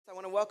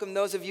welcome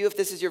those of you if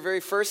this is your very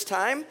first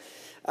time.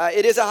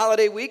 It is a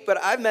holiday week, but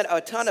I've met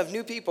a ton of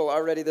new people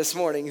already this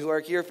morning who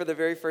are here for the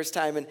very first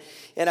time.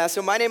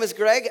 So my name is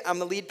Greg. I'm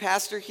the lead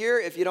pastor here.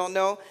 If you don't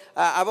know,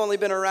 I've only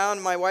been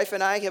around, my wife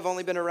and I have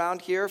only been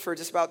around here for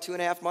just about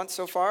 2.5 months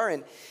so far.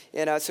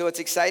 So it's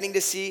exciting to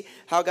see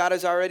how God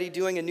is already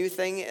doing a new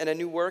thing and a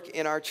new work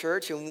in our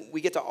church, and we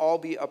get to all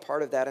be a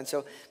part of that. And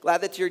so glad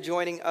that you're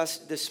joining us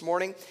this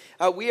morning.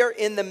 We are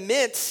in the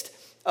midst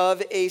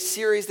of a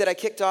series that I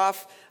kicked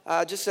off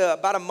just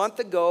about a month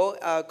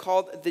ago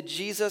called The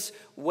Jesus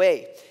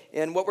Way.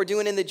 And what we're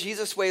doing in The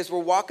Jesus Way is we're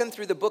walking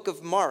through the book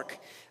of Mark,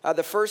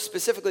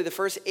 specifically the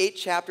first 8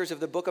 chapters of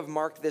the book of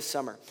Mark this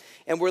summer.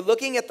 And we're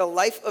looking at the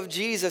life of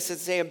Jesus and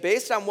saying,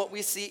 based on what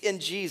we see in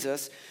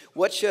Jesus,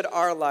 what should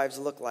our lives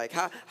look like?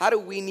 How do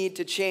we need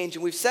to change?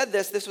 And we've said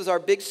this was our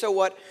big so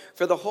what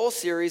for the whole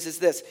series, is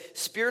this: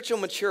 spiritual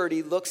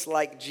maturity looks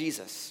like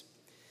Jesus.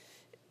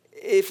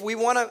 If we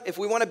want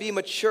to be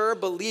mature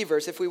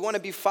believers, if we want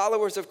to be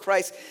followers of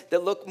Christ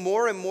that look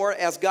more and more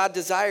as God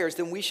desires,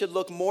 then we should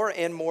look more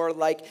and more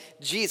like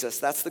Jesus.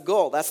 That's the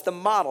goal. That's the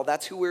model.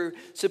 That's who we're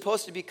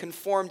supposed to be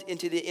conformed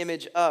into the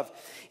image of.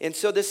 And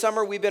so this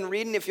summer we've been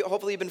reading.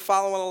 Hopefully you've been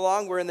following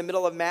along. We're in the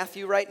middle of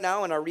Matthew right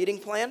now in our reading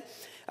plan.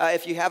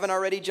 If you haven't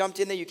already jumped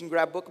in there, you can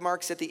grab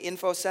bookmarks at the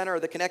Info Center or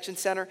the Connection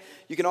Center.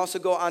 You can also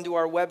go onto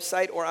our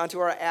website or onto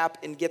our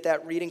app and get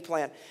that reading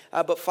plan.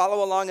 But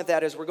follow along at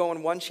that as we're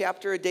going one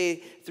chapter a day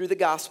through the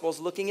Gospels,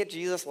 looking at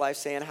Jesus' life,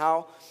 saying,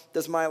 how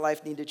does my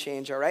life need to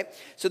change, all right?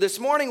 So this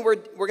morning, we're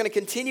going to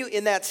continue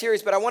in that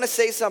series, but I want to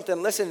say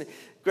something. Listen,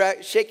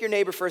 shake your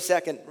neighbor for a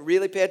second.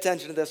 Really pay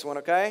attention to this one,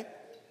 okay?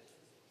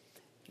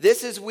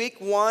 This is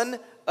week 1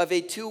 of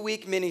a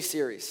 2-week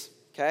mini-series,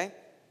 okay?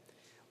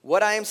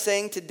 What I am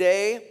saying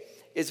today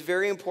is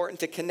very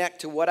important to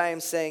connect to what I am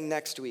saying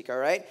next week, all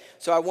right?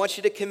 So I want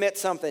you to commit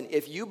something.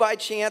 If you by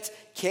chance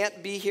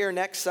can't be here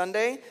next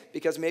Sunday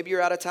because maybe you're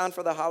out of town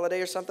for the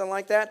holiday or something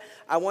like that,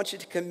 I want you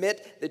to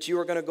commit that you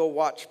are going to go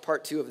watch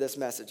part 2 of this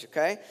message,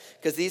 okay?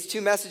 Because these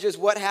 2 messages,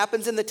 what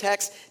happens in the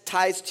text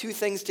ties 2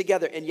 things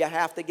together, and you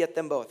have to get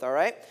them both, all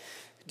right?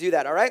 Do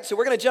that, all right? So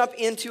we're going to jump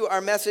into our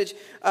message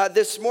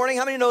this morning.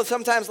 How many know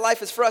sometimes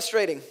life is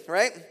frustrating,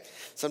 right?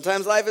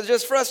 Sometimes life is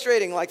just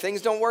frustrating, like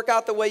things don't work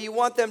out the way you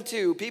want them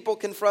to. People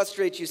can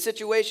frustrate you.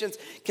 Situations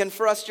can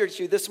frustrate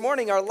you. This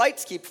morning, our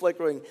lights keep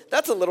flickering.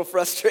 That's a little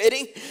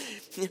frustrating.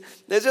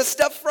 There's just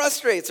stuff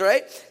frustrates,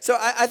 right? So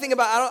I think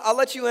about, I'll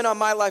let you in on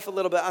my life a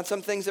little bit on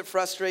some things that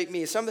frustrate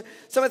me. Some of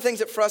the things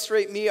that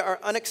frustrate me are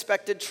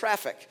unexpected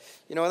traffic.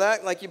 You know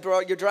that? Like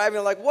you're driving,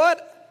 you're like,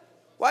 what?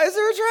 Why is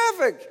there a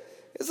traffic?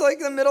 It's like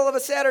the middle of a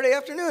Saturday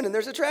afternoon and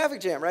there's a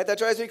traffic jam, right? That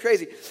drives me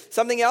crazy.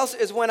 Something else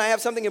is when I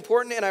have something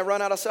important and I run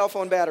out of cell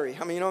phone battery.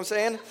 I mean, you know what I'm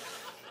saying?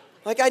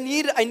 Like I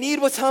need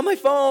what's on my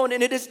phone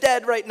and it is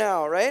dead right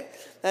now, right?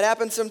 That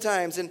happens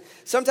sometimes. And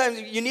sometimes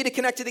you need to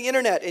connect to the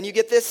internet and you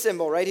get this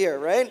symbol right here,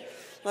 right?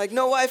 Like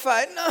no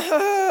Wi-Fi.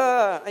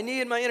 No, I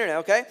need my internet,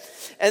 okay?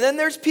 And then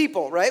there's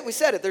people, right? We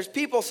said it. There's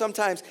people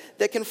sometimes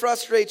that can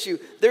frustrate you.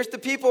 There's the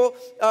people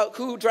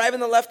who drive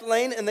in the left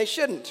lane and they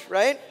shouldn't,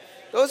 right?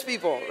 Those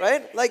people,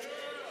 right? Like,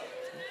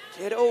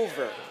 get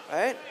over,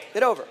 right?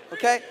 Get over,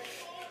 okay?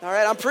 All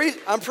right,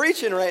 I'm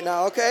preaching right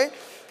now, okay?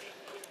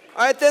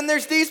 All right, then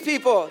there's these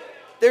people.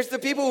 There's the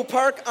people who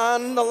park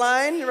on the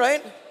line,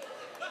 right?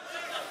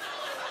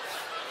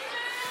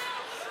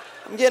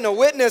 I'm getting a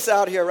witness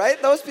out here, right?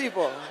 Those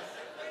people.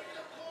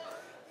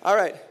 All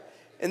right,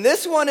 and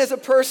this one is a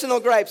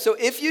personal gripe. So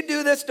if you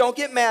do this, don't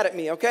get mad at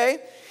me, okay?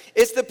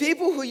 It's the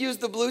people who use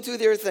the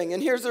Bluetooth ear thing,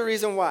 and here's the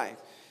reason why.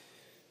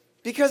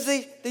 Because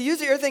they use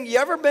the ear thing. You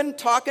ever been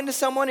talking to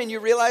someone and you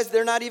realize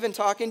they're not even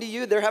talking to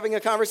you? They're having a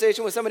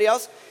conversation with somebody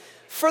else?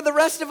 For the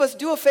rest of us,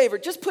 do a favor.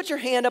 Just put your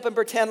hand up and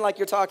pretend like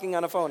you're talking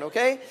on a phone,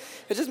 okay?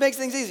 It just makes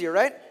things easier,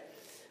 right?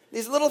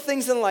 These little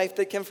things in life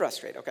that can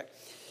frustrate, okay?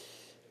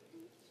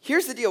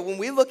 Here's the deal. When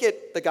we look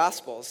at the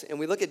Gospels and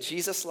we look at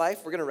Jesus' life,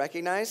 we're going to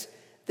recognize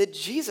that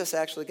Jesus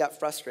actually got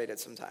frustrated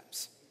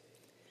sometimes.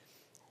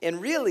 And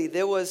really,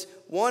 there was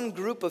one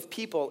group of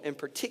people in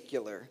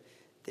particular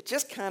that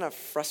just kind of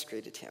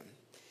frustrated him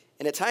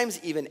and at times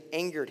even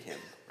angered him,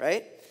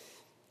 right?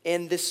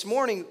 And this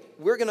morning,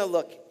 we're going to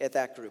look at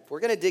that group.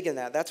 We're going to dig in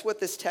that. That's what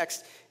this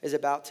text is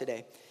about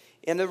today.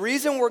 And the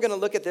reason we're going to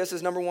look at this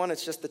is, number one,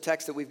 it's just the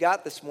text that we've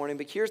got this morning,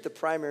 but here's the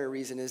primary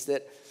reason is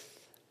that,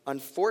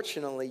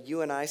 unfortunately,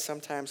 you and I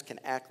sometimes can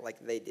act like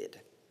they did.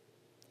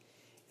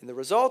 And the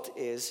result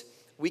is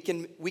we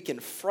can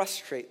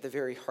frustrate the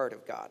very heart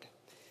of God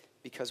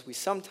because we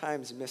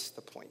sometimes miss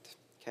the point,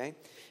 okay?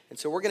 And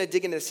so we're going to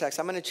dig into this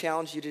text. I'm going to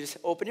challenge you to just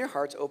open your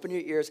hearts, open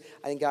your ears.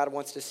 I think God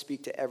wants to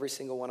speak to every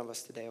single one of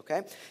us today, okay?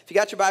 If you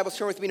got your Bibles,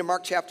 turn with me to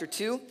Mark chapter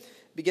 2,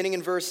 beginning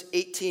in verse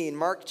 18.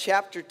 Mark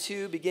chapter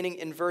 2, beginning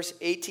in verse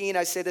 18.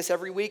 I say this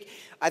every week.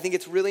 I think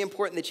it's really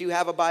important that you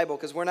have a Bible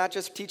because we're not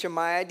just teaching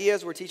my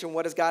ideas, we're teaching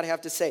what does God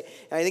have to say.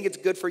 And I think it's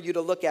good for you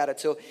to look at it.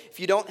 So if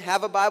you don't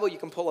have a Bible, you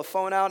can pull a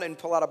phone out and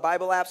pull out a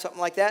Bible app, something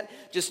like that.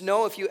 Just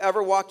know if you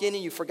ever walk in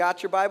and you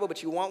forgot your Bible,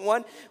 but you want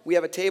one, we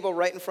have a table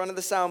right in front of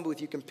the sound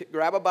booth. You can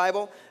grab a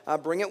Bible,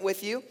 bring it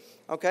with you.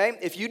 okay?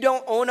 If you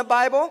don't own a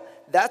Bible,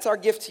 that's our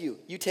gift to you.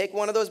 You take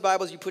one of those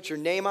Bibles, you put your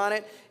name on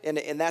it,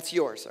 and that's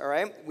yours, all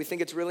right? We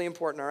think it's really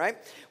important, all right?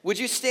 Would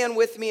you stand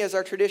with me as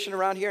our tradition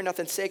around here?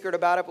 Nothing sacred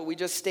about it, but we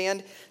just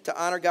stand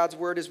to honor God's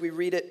word as we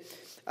read it.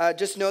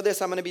 Just know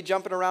this, I'm going to be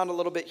jumping around a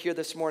little bit here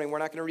this morning. We're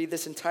not going to read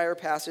this entire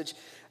passage.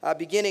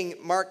 Beginning,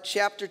 Mark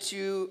chapter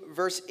 2,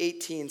 verse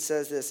 18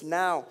 says this,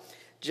 "Now,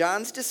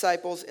 John's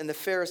disciples and the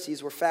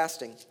Pharisees were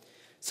fasting.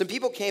 Some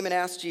people came and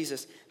asked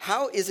Jesus,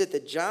 'How is it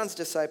that John's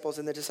disciples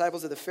and the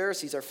disciples of the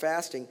Pharisees are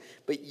fasting,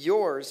 but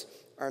yours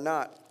are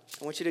not?'"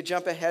 I want you to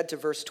jump ahead to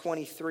verse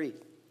 23. It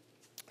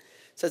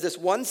says this,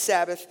 "One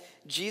Sabbath,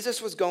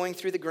 Jesus was going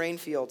through the grain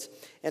fields,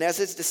 and as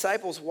his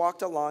disciples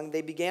walked along,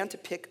 they began to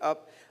pick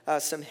up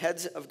some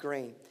heads of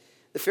grain.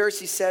 The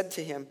Pharisees said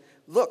to him,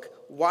 'Look,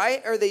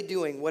 why are they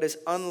doing what is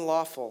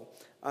unlawful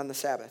on the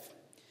Sabbath?'"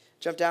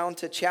 Jump down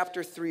to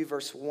chapter 3,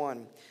 verse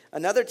 1.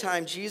 "Another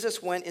time,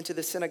 Jesus went into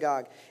the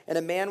synagogue, and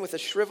a man with a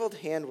shriveled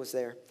hand was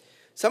there.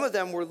 Some of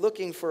them were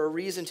looking for a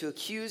reason to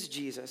accuse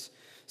Jesus,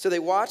 so they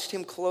watched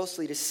him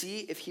closely to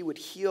see if he would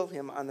heal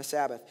him on the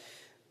Sabbath.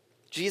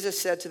 Jesus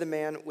said to the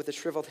man with the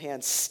shriveled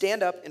hand,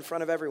 'Stand up in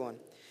front of everyone.'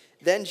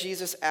 Then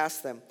Jesus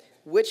asked them,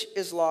 'Which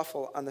is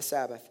lawful on the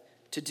Sabbath,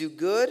 to do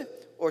good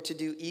or to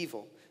do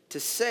evil, to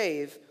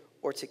save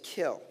or to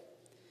kill?'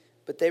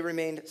 But they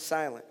remained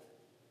silent.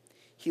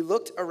 He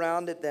looked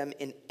around at them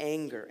in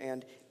anger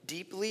and,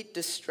 deeply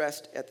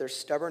distressed at their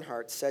stubborn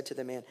hearts, said to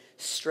the man,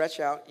 'Stretch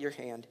out your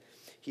hand.'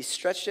 He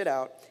stretched it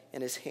out,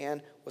 and his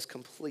hand was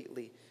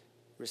completely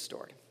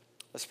restored."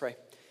 Let's pray.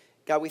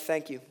 God, we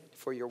thank you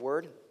for your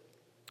word.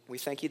 We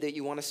thank you that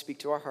you want to speak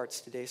to our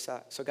hearts today.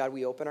 So God,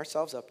 we open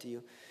ourselves up to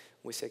you.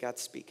 We say, God,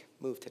 speak.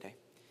 Move today.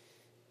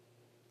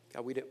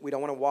 God, we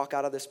don't want to walk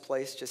out of this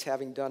place just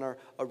having done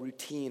a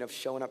routine of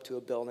showing up to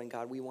a building.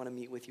 God, we want to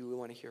meet with you. We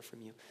want to hear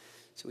from you.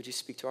 So would you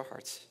speak to our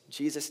hearts? In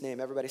Jesus'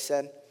 name, everybody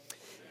said,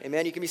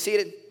 amen. You can be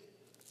seated.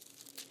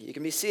 You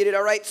can be seated.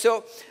 All right.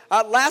 So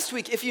last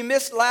week, if you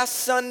missed last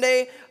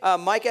Sunday,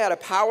 Micah had a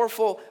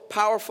powerful,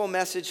 powerful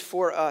message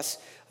for us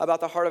about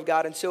the heart of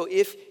God. And so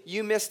if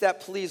you missed that,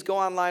 please go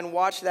online,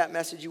 watch that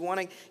message. You want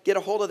to get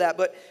a hold of that.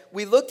 But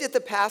we looked at the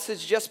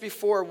passage just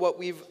before what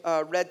we've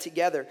read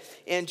together.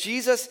 And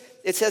Jesus,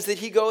 it says that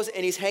he goes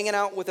and he's hanging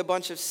out with a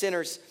bunch of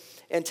sinners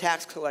and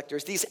tax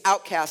collectors, these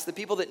outcasts, the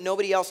people that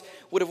nobody else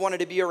would have wanted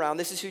to be around.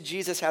 This is who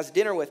Jesus has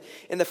dinner with.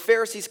 And the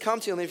Pharisees come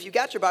to him. And if you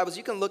got your Bibles,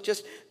 you can look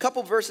just a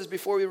couple verses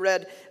before we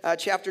read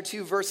chapter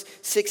 2, verse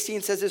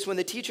 16 says this, "When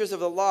the teachers of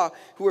the law,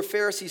 who were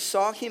Pharisees,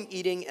 saw him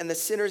eating and the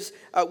sinners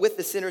with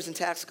the sinners and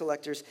tax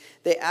collectors,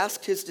 they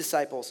asked his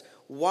disciples,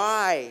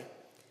 'Why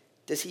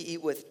does he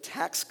eat with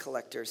tax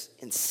collectors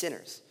and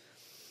sinners?'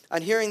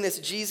 On hearing this,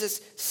 Jesus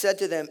said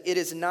to them, 'It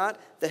is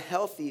not the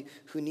healthy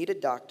who need a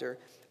doctor,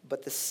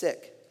 but the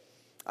sick.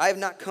 I have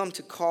not come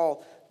to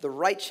call the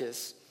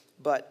righteous,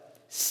 but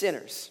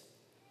sinners.'"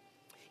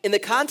 In the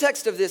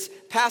context of this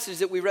passage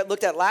that we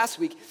looked at last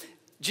week,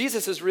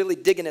 Jesus is really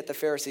digging at the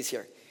Pharisees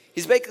here.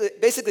 He's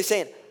basically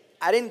saying,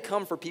 I didn't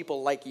come for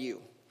people like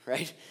you,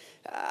 right?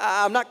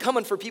 I'm not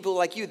coming for people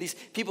like you, these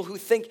people who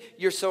think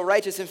you're so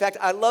righteous. In fact,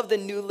 I love the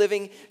New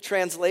Living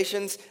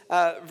Translation's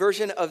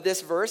version of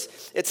this verse.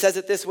 It says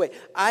it this way,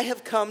 "I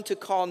have come to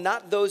call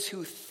not those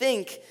who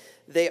think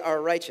they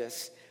are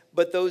righteous,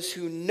 but those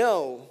who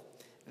know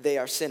they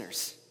are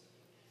sinners."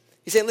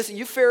 He's saying, listen,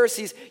 you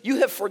Pharisees, you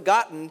have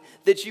forgotten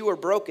that you are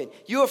broken.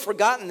 You have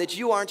forgotten that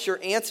you aren't your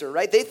answer,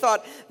 right? They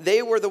thought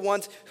they were the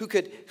ones who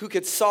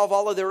could solve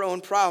all of their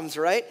own problems,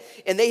 right?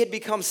 And they had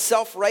become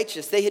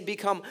self-righteous. They had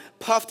become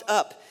puffed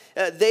up.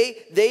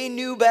 They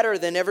knew better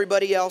than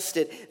everybody else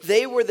did.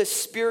 They were the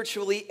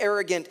spiritually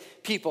arrogant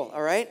people,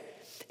 all right?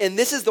 And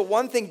this is the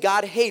one thing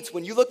God hates.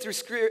 When you look through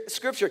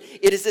Scripture,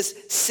 it is this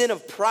sin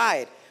of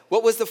pride.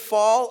 What was the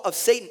fall of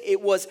Satan?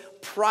 It was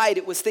pride.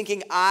 It was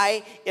thinking,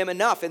 I am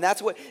enough. And that's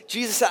what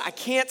Jesus said, I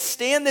can't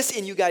stand this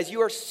in you guys.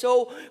 You are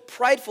so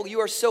prideful.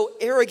 You are so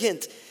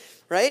arrogant,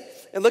 right?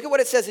 And look at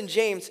what it says in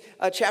James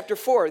chapter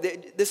 4.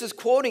 This is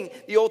quoting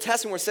the Old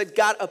Testament where it said,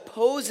 God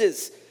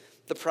opposes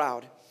the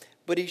proud,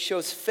 but he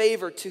shows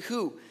favor to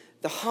who?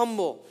 The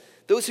humble.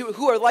 Those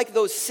who are like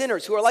those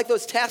sinners, who are like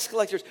those tax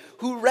collectors,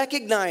 who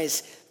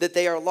recognize that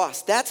they are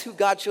lost. That's who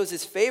God shows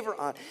his favor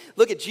on.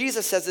 Look at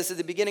Jesus says this at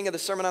the beginning of the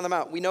Sermon on the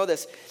Mount. We know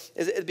this.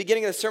 At the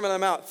beginning of the Sermon on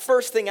the Mount,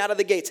 first thing out of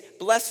the gates,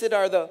 blessed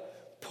are the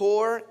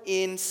poor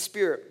in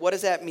spirit. What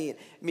does that mean?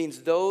 It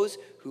means those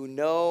who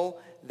know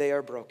they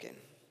are broken.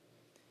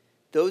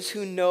 Those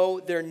who know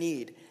their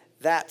need.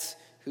 That's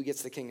who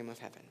gets the kingdom of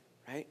heaven,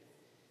 right?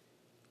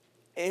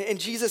 And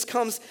Jesus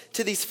comes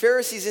to these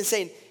Pharisees and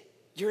saying,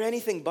 you're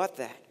anything but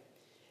that.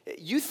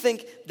 You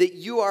think that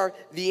you are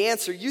the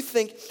answer. You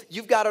think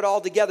you've got it all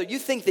together. You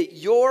think that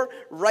your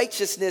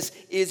righteousness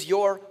is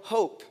your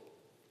hope.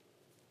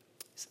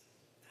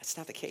 That's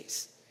not the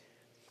case.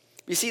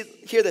 You see,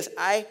 hear this.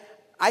 I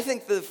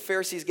think the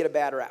Pharisees get a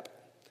bad rap.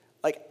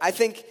 Like, I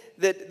think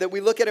that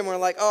we look at them and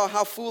we're like, oh,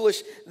 how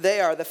foolish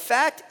they are. The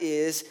fact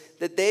is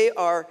that they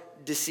are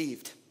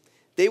deceived.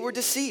 They were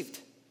deceived.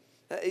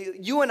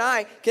 You and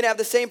I can have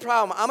the same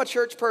problem. I'm a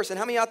church person.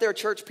 How many out there are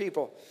church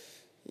people?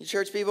 You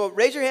church people?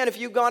 Raise your hand if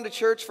you've gone to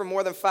church for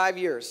more than 5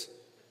 years.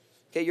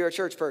 Okay, you're a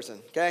church person,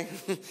 okay?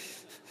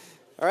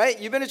 All right,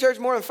 you've been to church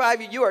more than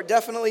 5 years. You are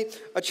definitely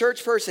a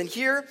church person.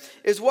 Here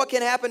is what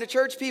can happen to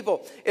church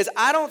people. Is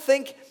I don't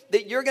think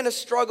that you're going to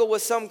struggle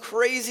with some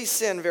crazy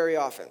sin very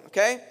often,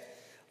 okay?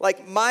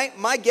 Like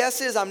my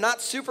guess is I'm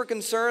not super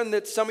concerned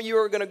that some of you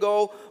are going to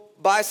go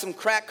buy some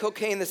crack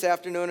cocaine this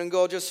afternoon and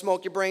go just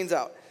smoke your brains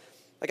out.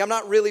 Like, I'm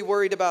not really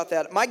worried about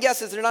that. My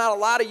guess is there are not a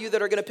lot of you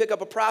that are going to pick up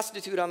a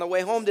prostitute on the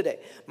way home today.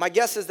 My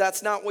guess is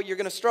that's not what you're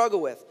going to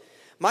struggle with.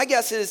 My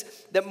guess is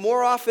that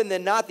more often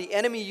than not, the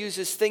enemy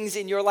uses things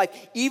in your life,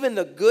 even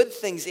the good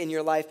things in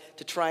your life,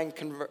 to try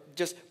and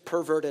just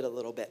pervert it a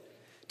little bit,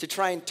 to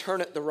try and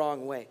turn it the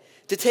wrong way,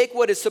 to take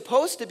what is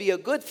supposed to be a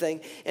good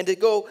thing and to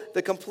go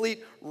the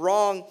complete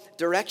wrong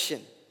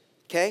direction.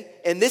 Okay?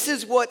 And this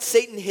is what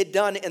Satan had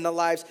done in the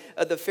lives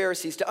of the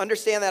Pharisees. To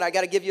understand that, I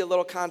got to give you a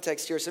little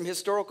context here, some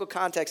historical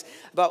context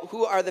about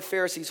who are the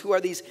Pharisees, who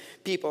are these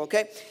people,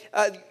 okay?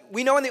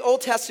 We know in the Old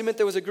Testament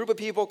there was a group of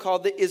people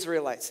called the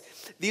Israelites.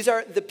 These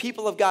are the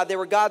people of God. They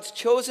were God's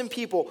chosen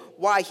people.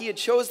 Why? He had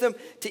chose them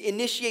to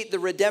initiate the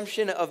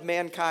redemption of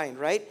mankind,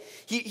 right?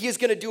 He is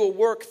going to do a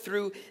work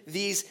through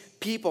these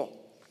people.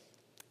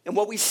 And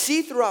what we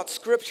see throughout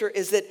Scripture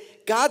is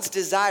that God's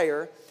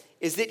desire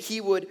is that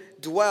he would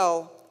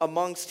dwell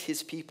amongst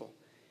his people.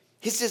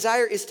 His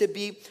desire is to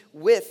be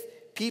with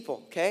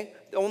people, okay?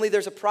 Only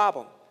there's a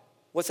problem.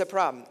 What's that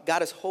problem?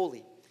 God is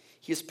holy.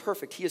 He is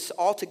perfect. He is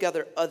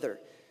altogether other,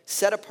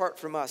 set apart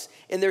from us.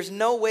 And there's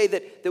no way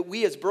that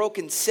we as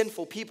broken,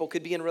 sinful people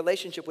could be in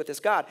relationship with this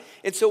God.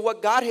 And so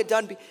what God had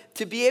done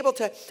to be able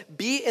to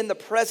be in the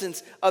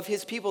presence of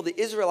his people, the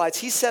Israelites,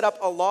 he set up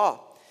a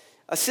law.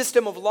 A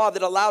system of law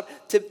that allowed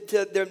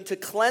them to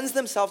cleanse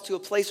themselves to a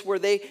place where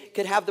they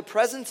could have the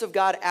presence of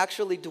God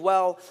actually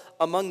dwell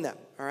among them,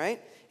 all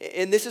right?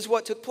 And this is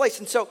what took place.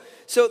 And so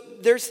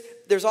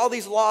there's all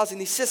these laws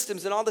and these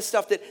systems and all this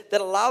stuff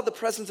that allowed the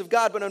presence of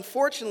God. But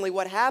unfortunately,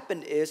 what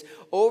happened is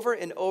over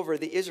and over,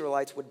 the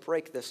Israelites would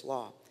break this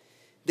law.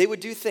 They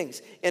would do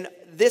things. And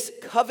this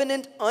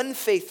covenant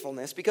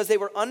unfaithfulness, because they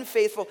were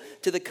unfaithful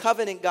to the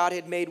covenant God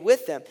had made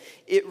with them,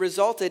 it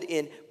resulted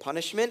in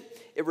punishment.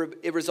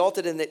 It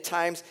resulted in, at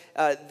times,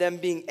 them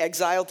being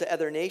exiled to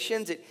other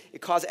nations.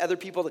 It caused other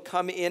people to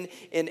come in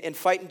and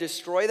fight and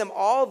destroy them.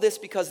 All this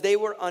because they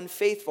were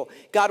unfaithful.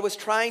 God was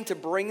trying to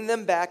bring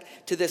them back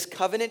to this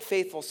covenant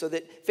faithfulness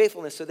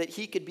so that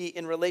he could be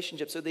in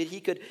relationship, so that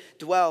he could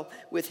dwell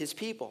with his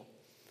people.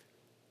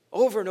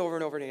 Over and over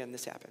and over again,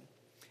 this happened.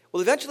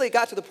 Well, eventually it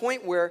got to the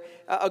point where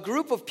a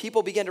group of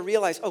people began to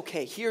realize,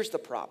 okay, here's the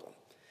problem.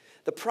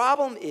 The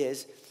problem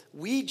is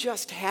we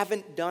just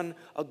haven't done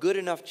a good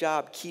enough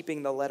job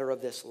keeping the letter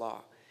of this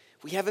law.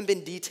 We haven't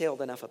been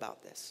detailed enough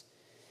about this.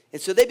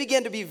 And so they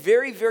began to be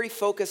very, very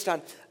focused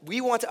on, we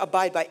want to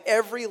abide by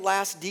every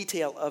last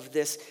detail of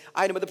this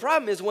item. But the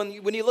problem is when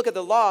you look at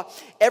the law,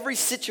 every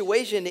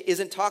situation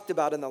isn't talked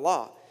about in the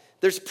law.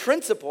 There's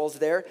principles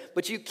there,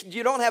 but you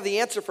don't have the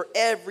answer for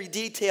every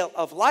detail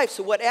of life.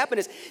 So what happened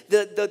is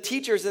the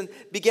teachers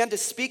began to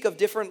speak of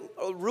different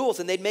rules,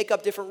 and they'd make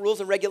up different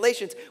rules and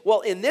regulations. Well,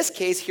 in this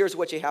case, here's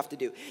what you have to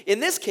do. In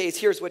this case,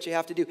 here's what you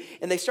have to do.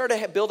 And they started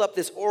to build up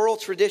this oral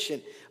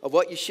tradition of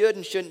what you should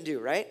and shouldn't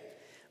do, right?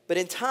 But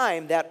in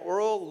time, that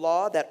oral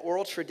law, that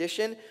oral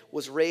tradition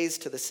was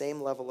raised to the same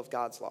level of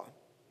God's law,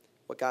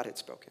 what God had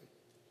spoken.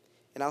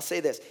 And I'll say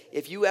this,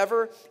 if you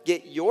ever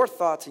get your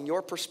thoughts and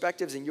your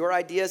perspectives and your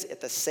ideas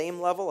at the same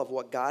level of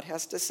what God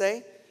has to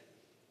say,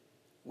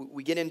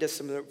 we get into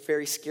some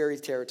very scary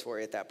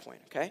territory at that point,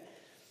 okay?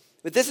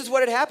 But this is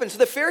what had happened. So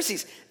the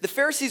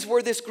Pharisees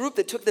were this group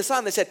that took this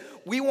on. They said,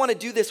 we want to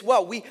do this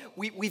well.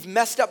 We've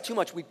messed up too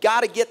much. We've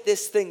got to get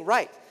this thing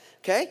right,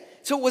 okay?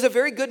 So it was a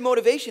very good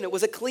motivation. It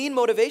was a clean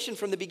motivation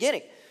from the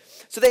beginning.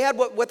 So they had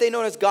what they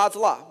know as God's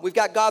law. We've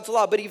got God's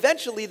law. But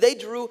eventually they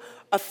drew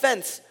a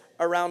fence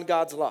around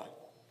God's law.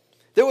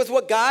 There was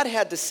what God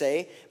had to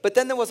say, but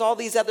then there was all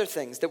these other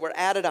things that were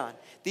added on,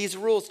 these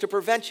rules to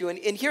prevent you. And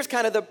here's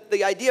kind of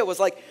the idea was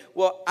like,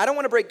 well, I don't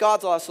want to break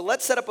God's law, so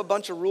let's set up a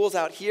bunch of rules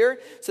out here,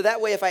 so that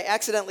way if I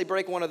accidentally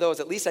break one of those,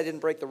 at least I didn't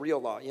break the real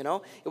law, you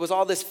know? It was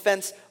all this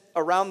fence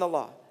around the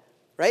law,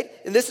 right?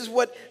 And this is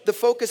what the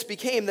focus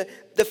became.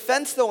 The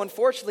fence, though,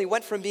 unfortunately,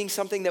 went from being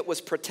something that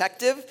was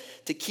protective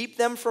to keep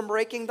them from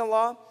breaking the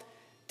law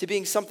to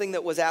being something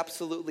that was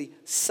absolutely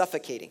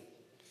suffocating.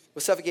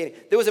 Was suffocating.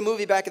 There was a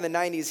movie back in the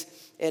 90s,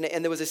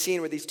 and there was a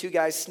scene where these two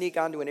guys sneak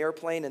onto an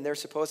airplane, and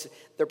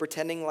they're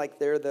pretending like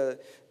they're the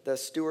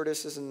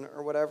stewardesses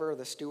or whatever,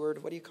 the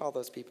steward. What do you call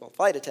those people?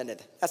 Flight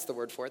attendant. That's the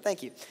word for it.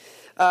 Thank you.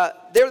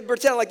 They're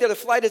pretending like they're the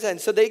flight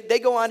attendant. So they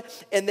go on,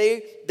 and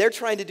they're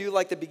trying to do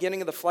like the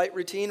beginning of the flight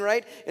routine,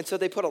 right? And so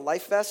they put a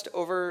life vest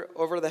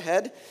over the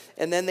head,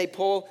 and then they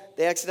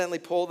accidentally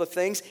pull the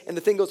things, and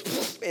the thing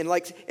goes,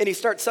 and he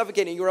starts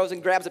suffocating. He goes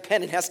and grabs a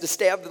pen and has to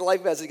stab the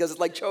life vest because it's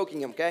like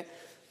choking him, okay?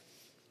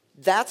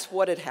 That's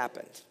what had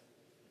happened.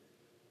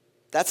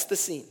 That's the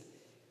scene.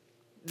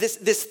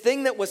 This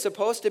thing that was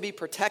supposed to be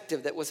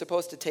protective, that was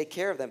supposed to take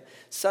care of them,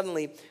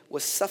 suddenly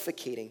was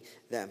suffocating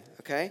them,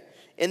 okay?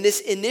 And this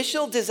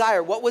initial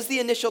desire, what was the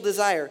initial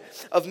desire?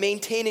 Of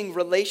maintaining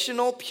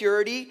relational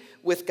purity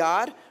with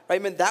God, right?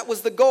 I mean, that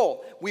was the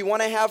goal. We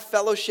want to have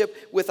fellowship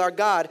with our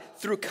God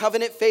through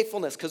covenant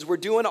faithfulness because we're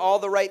doing all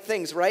the right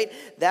things, right?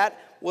 That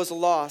was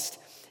lost,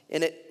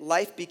 and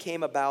life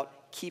became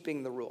about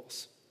keeping the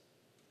rules.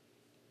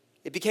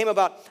 It became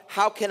about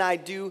how can I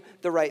do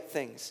the right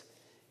things?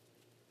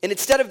 And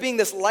instead of being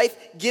this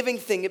life-giving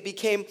thing, it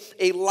became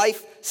a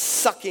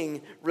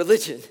life-sucking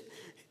religion.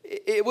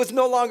 It was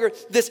no longer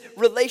this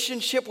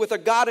relationship with a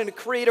God and a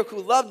creator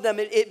who loved them.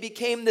 It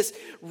became this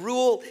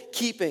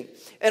rule-keeping.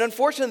 And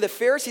unfortunately, the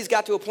Pharisees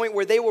got to a point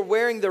where they were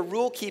wearing their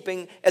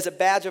rule-keeping as a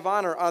badge of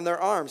honor on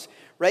their arms,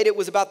 right? It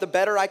was about the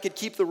better I could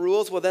keep the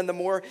rules, well, then the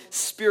more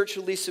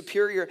spiritually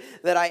superior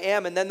that I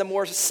am, and then the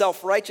more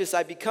self-righteous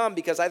I become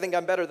because I think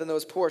I'm better than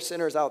those poor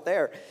sinners out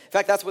there. In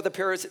fact, that's what the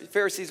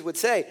Pharisees would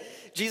say.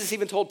 Jesus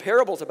even told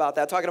parables about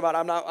that, talking about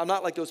I'm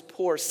not like those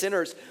poor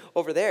sinners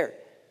over there.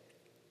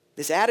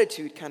 This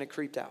attitude kind of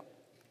creeped out.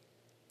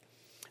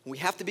 And we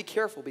have to be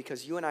careful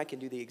because you and I can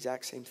do the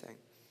exact same thing.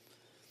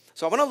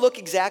 So I want to look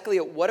exactly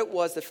at what it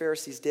was the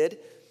Pharisees did,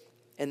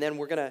 and then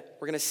we're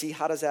gonna see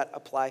how does that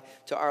apply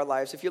to our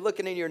lives. If you're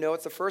looking in your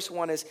notes, the first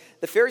one is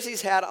the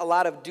Pharisees had a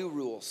lot of do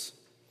rules.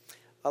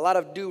 A lot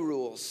of do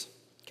rules,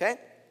 okay?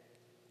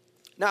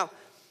 Now,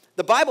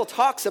 the Bible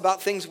talks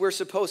about things we're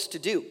supposed to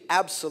do,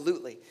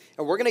 absolutely.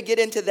 And we're going to get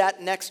into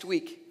that next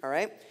week, all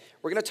right?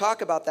 We're going to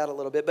talk about that a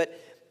little bit,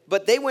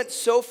 but they went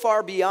so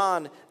far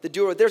beyond the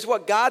do. There's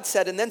what God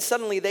said, and then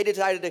suddenly they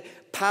decided to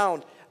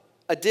pound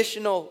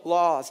additional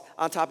laws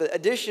on top of it,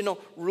 additional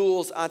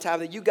rules on top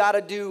of it. You got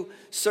to do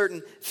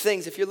certain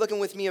things. If you're looking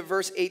with me at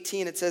verse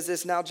 18, it says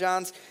this, now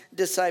John's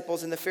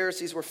disciples and the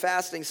Pharisees were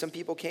fasting. Some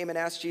people came and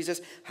asked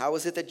Jesus, how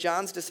is it that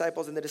John's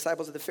disciples and the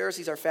disciples of the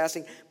Pharisees are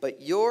fasting,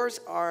 but yours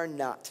are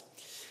not?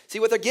 See,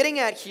 what they're getting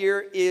at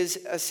here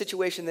is a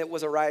situation that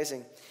was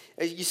arising.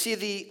 You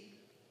see,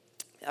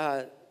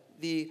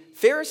 the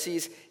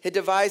Pharisees had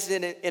devised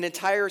an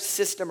entire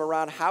system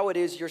around how it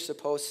is you're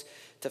supposed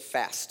to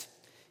fast.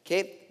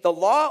 Okay? The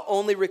law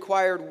only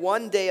required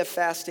one day of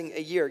fasting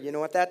a year. You know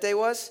what that day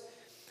was?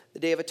 The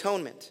Day of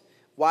Atonement.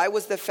 Why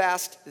was the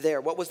fast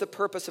there? What was the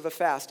purpose of a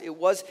fast? It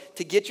was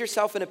to get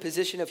yourself in a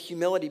position of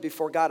humility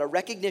before God, a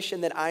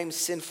recognition that I'm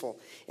sinful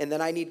and that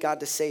I need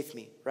God to save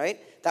me, right?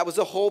 That was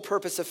the whole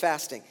purpose of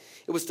fasting.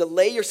 It was to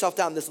lay yourself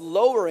down, this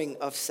lowering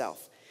of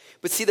self.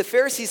 But see, the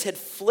Pharisees had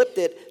flipped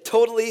it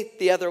totally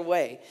the other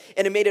way.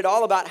 And it made it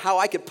all about how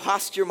I could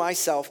posture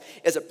myself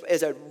as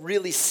a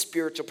really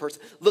spiritual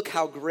person. Look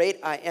how great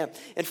I am.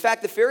 In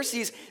fact, the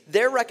Pharisees,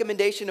 their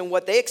recommendation and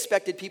what they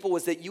expected people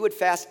was that you would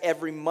fast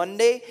every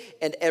Monday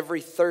and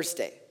every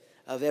Thursday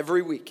of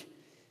every week.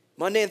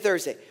 Monday and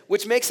Thursday,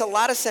 which makes a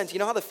lot of sense. You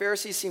know how the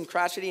Pharisees seem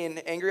crotchety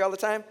and angry all the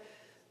time?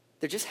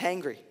 They're just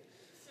hangry.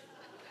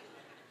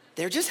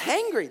 They're just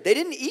hangry. They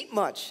didn't eat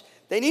much.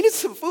 They needed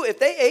some food. If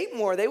they ate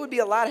more, they would be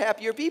a lot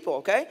happier people,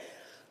 okay?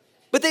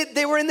 But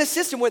they were in this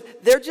system where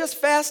they're just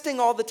fasting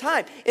all the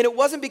time. And it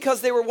wasn't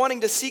because they were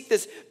wanting to seek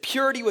this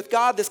purity with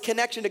God, this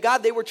connection to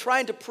God. They were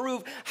trying to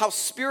prove how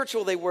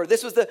spiritual they were.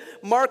 This was the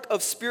mark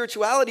of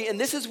spirituality, and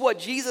this is what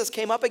Jesus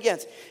came up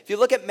against. If you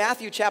look at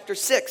Matthew chapter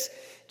 6,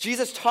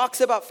 Jesus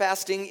talks about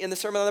fasting in the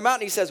Sermon on the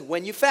Mount. He says,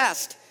 when you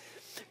fast,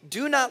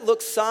 do not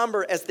look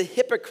somber as the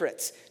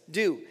hypocrites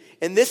do.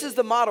 And this is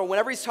the model.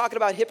 Whenever he's talking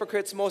about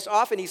hypocrites, most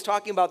often he's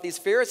talking about these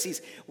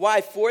Pharisees. Why?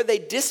 For they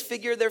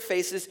disfigure their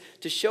faces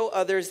to show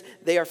others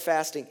they are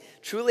fasting.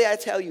 Truly I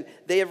tell you,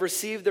 they have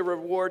received the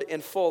reward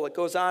in full. It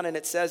goes on and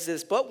it says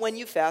this, but when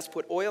you fast,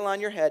 put oil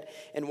on your head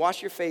and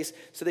wash your face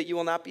so that you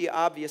will not be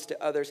obvious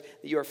to others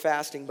that you are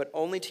fasting, but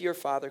only to your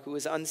Father who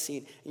is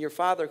unseen. And your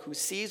Father who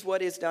sees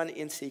what is done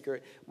in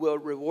secret will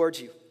reward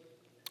you.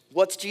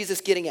 What's Jesus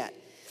getting at?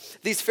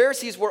 These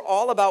Pharisees were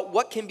all about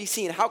what can be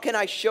seen. How can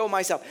I show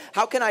myself?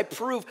 How can I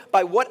prove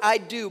by what I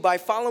do, by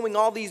following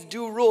all these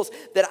do rules,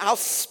 that how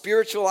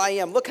spiritual I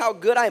am? Look how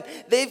good I am.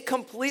 They've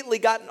completely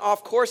gotten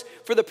off course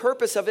for the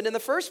purpose of it in the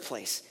first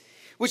place,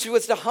 which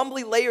was to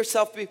humbly lay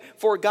yourself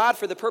before God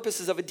for the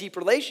purposes of a deep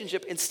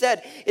relationship.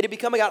 Instead, it had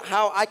become about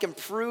how I can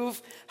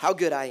prove how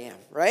good I am,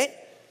 right?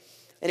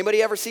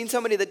 Anybody ever seen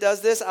somebody that does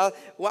this? I'm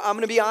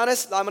going to be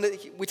honest.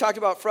 We talked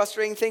about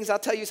frustrating things. I'll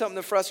tell you something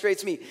that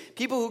frustrates me.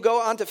 People who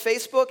go onto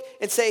Facebook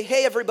and say,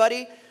 hey,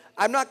 everybody,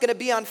 I'm not going to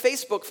be on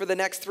Facebook for the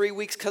next 3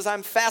 weeks because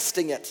I'm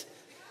fasting it.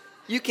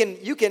 You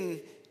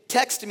can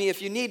text me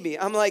if you need me.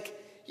 I'm like,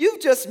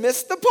 you've just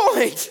missed the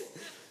point,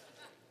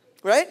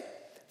 right?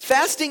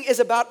 Fasting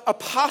is about a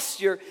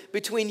posture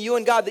between you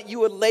and God, that you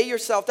would lay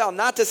yourself down,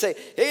 not to say,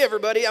 hey,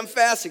 everybody, I'm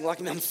fasting. Like,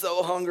 I'm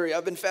so hungry.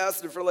 I've been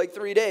fasting for like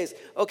 3 days.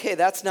 Okay,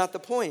 that's not the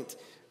point,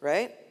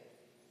 right?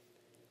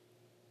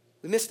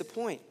 We miss the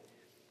point.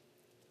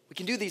 We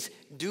can do these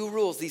do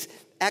rules, these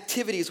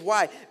activities.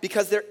 Why?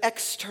 Because they're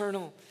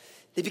external.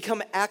 They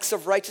become acts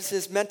of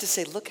righteousness meant to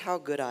say, look how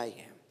good I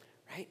am,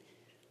 right?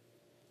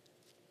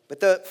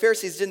 But the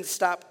Pharisees didn't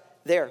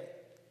stop there.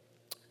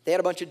 They had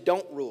a bunch of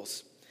don't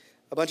rules.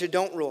 a bunch of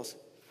don't rules.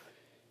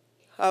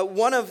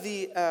 One of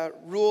the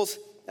rules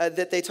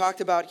that they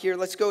talked about here,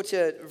 let's go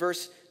to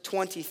verse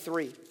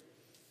 23.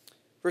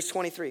 Verse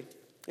 23.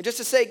 And just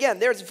to say again,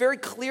 there's very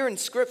clear in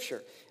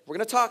Scripture, we're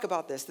going to talk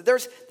about this, that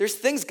there's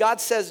things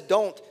God says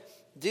don't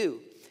do.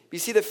 You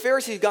see, the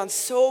Pharisees had gone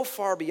so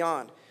far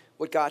beyond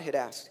what God had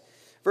asked.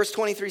 Verse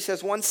 23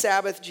 says, one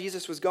Sabbath,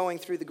 Jesus was going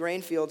through the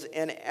grain fields,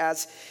 and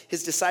as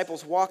his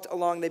disciples walked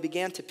along, they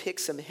began to pick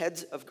some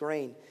heads of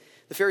grain.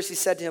 The Pharisees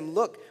said to him,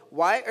 look,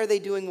 why are they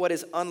doing what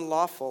is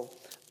unlawful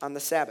on the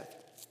Sabbath?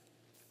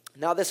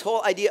 Now, this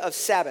whole idea of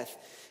Sabbath,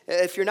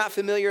 if you're not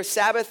familiar,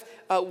 Sabbath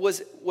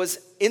was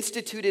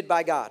instituted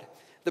by God.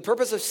 The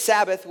purpose of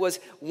Sabbath was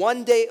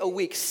one day a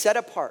week set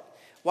apart.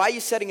 Why are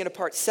you setting it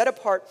apart? Set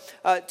apart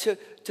to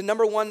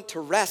number one, to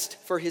rest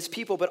for his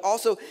people, but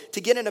also to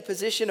get in a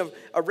position of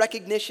a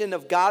recognition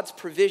of God's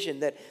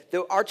provision, that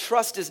our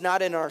trust is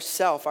not in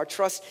ourselves. Our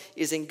trust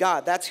is in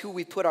God. That's who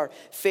we put our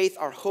faith,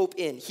 our hope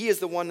in. He is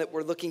the one that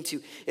we're looking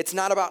to. It's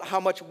not about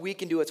how much we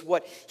can do. It's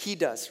what he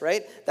does,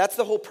 right? That's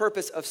the whole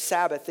purpose of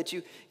Sabbath, that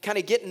you kind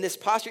of get in this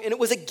posture. And it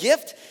was a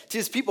gift to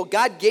his people.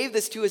 God gave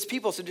this to his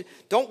people. So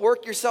don't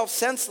work yourself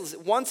senseless.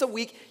 Once a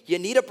week, you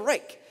need a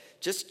break.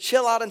 Just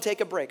chill out and take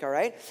a break, all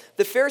right?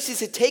 The Pharisees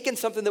had taken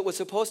something that was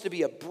supposed to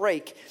be a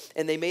break,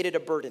 and they made it a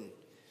burden.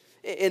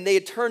 And they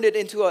had turned it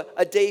into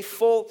a day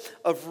full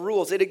of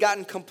rules. It had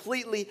gotten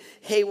completely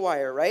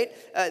haywire, right?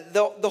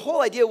 The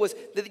whole idea was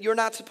that you're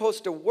not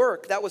supposed to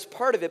work. That was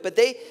part of it. But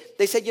they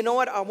said, you know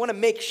what? I want to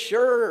make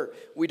sure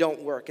we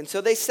don't work. And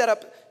so they set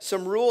up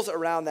some rules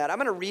around that. I'm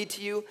going to read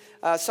to you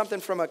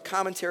something from a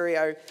commentary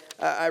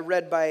I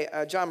read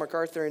by John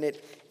MacArthur, and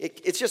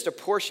it's just a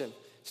portion.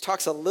 It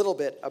talks a little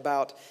bit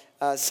about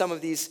some of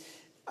these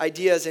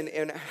ideas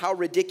and how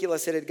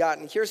ridiculous it had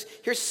gotten. Here's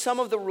some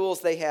of the rules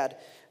they had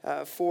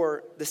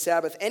for the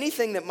Sabbath.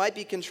 Anything that might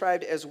be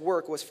contrived as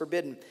work was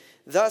forbidden.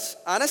 Thus,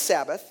 on a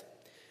Sabbath,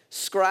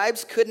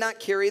 scribes could not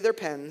carry their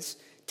pens,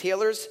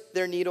 tailors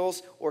their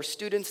needles, or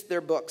students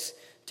their books.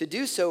 To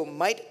do so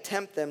might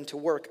tempt them to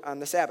work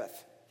on the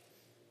Sabbath.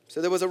 So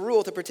there was a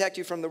rule to protect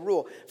you from the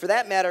rule. For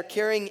that matter,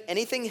 carrying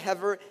anything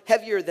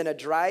heavier than a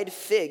dried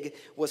fig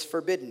was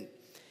forbidden.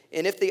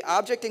 And if the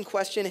object in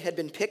question had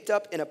been picked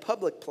up in a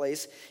public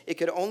place, it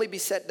could only be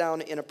set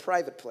down in a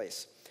private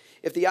place.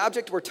 If the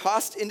object were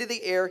tossed into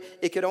the air,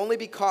 it could only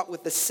be caught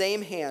with the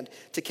same hand.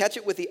 To catch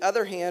it with the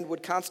other hand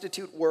would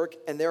constitute work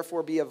and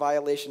therefore be a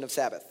violation of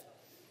Sabbath.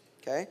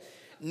 Okay?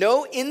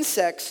 No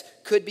insects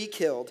could be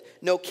killed.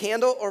 No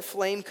candle or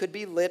flame could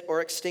be lit or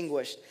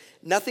extinguished.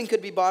 Nothing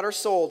could be bought or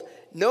sold.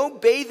 No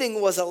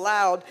bathing was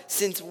allowed,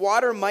 since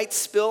water might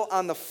spill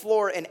on the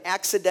floor and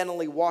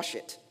accidentally wash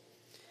it.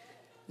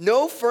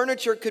 No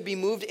furniture could be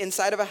moved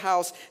inside of a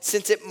house,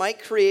 since it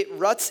might create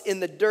ruts in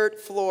the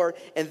dirt floor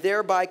and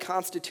thereby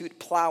constitute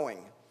plowing.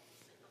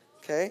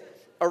 Okay?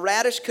 A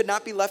radish could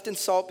not be left in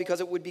salt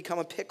because it would become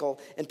a pickle,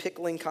 and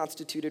pickling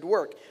constituted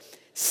work.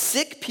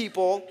 Sick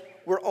people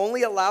were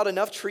only allowed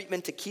enough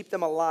treatment to keep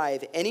them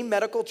alive. Any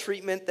medical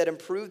treatment that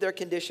improved their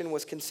condition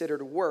was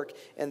considered work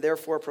and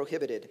therefore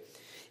prohibited.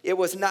 It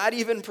was not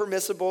even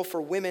permissible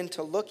for women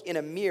to look in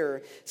a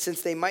mirror,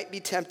 since they might be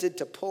tempted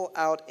to pull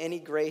out any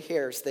gray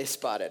hairs they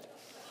spotted.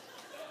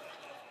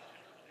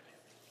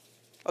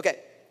 Okay,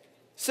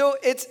 so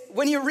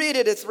when you read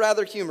it, it's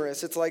rather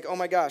humorous. It's like, oh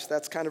my gosh,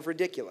 that's kind of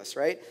ridiculous,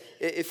 right?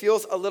 It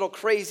feels a little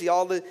crazy,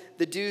 all the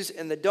do's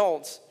and the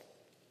don'ts.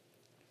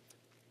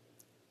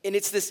 And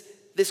it's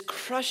this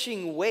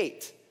crushing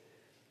weight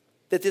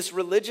that this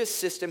religious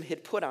system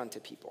had put onto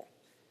people.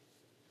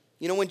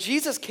 You know, when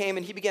Jesus came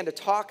and he began to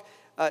talk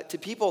to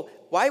people,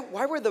 why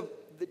were the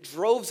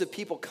droves of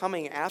people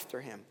coming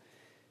after him?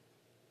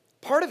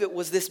 Part of it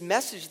was this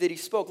message that he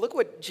spoke. Look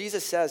what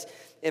Jesus says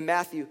in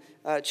Matthew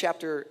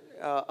chapter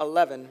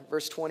 11,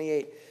 verse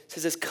 28. It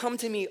says this, come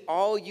to me,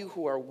 all you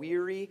who are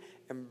weary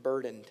and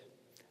burdened.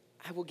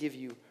 I will give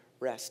you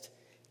rest.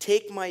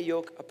 Take my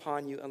yoke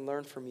upon you and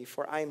learn from me,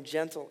 for I am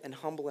gentle and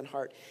humble in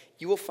heart.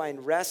 You will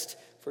find rest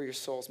for your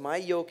souls. My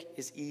yoke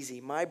is easy.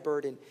 My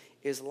burden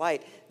is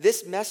light.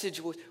 This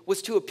message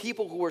was to a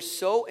people who were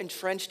so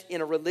entrenched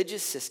in a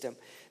religious system.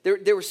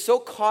 They were so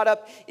caught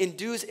up in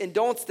do's and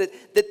don'ts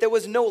that there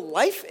was no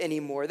life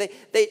anymore. They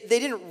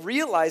didn't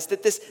realize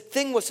that this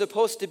thing was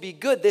supposed to be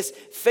good. This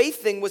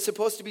faith thing was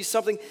supposed to be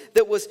something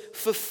that was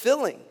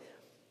fulfilling.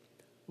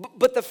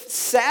 But the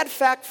sad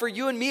fact for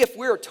you and me, if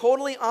we're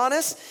totally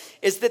honest,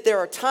 is that there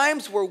are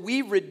times where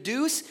we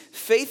reduce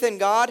faith in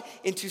God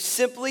into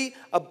simply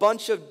a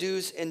bunch of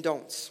do's and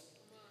don'ts.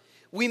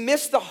 We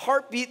miss the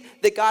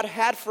heartbeat that God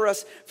had for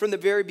us from the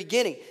very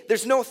beginning.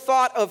 There's no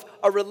thought of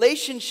a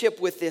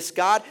relationship with this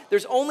God.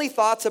 There's only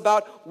thoughts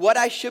about what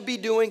I should be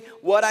doing,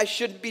 what I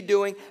shouldn't be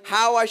doing,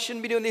 how I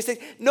shouldn't be doing these things.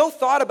 No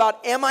thought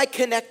about, am I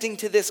connecting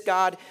to this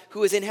God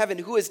who is in heaven,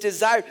 who has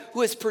desired,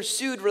 who has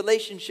pursued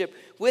relationship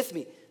with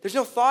me? There's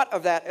no thought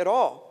of that at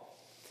all.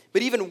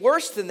 But even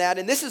worse than that,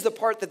 and this is the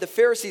part that the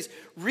Pharisees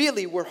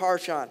really were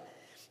harsh on,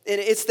 and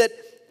it's that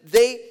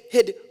they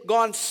had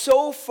gone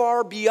so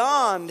far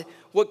beyond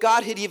what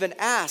God had even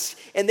asked.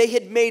 And they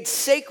had made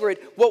sacred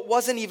what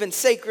wasn't even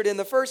sacred in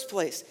the first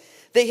place.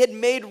 They had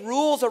made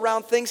rules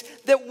around things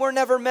that were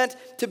never meant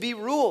to be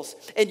rules.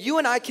 And you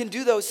and I can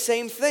do those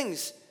same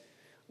things.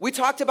 We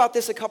talked about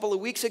this a couple of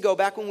weeks ago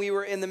back when we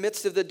were in the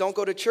midst of the Don't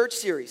Go to Church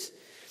series.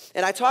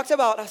 And I talked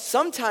about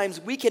sometimes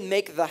we can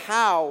make the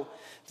how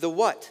the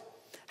what.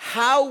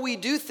 How we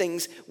do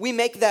things, we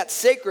make that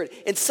sacred.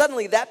 And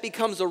suddenly that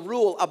becomes a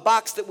rule, a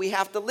box that we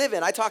have to live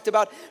in. I talked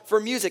about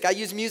for music. I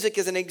use music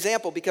as an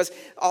example because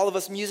all of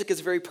us, music is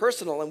very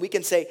personal. And we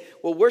can say,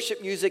 well,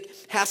 worship music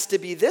has to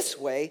be this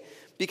way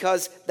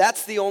because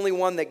that's the only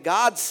one that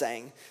God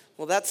sang.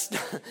 Well, that's,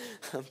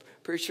 I'm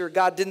pretty sure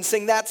God didn't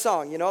sing that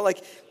song. You know,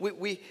 like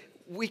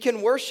we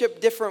can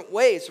worship different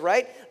ways,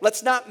 right?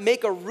 Let's not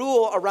make a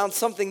rule around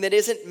something that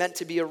isn't meant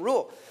to be a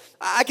rule.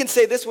 I can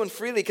say this one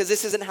freely because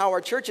this isn't how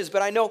our church is,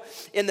 but I know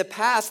in the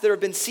past there have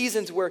been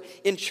seasons where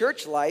in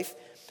church life,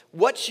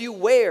 what you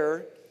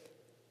wear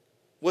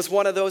was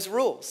one of those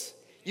rules.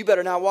 You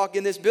better not walk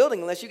in this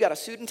building unless you got a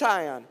suit and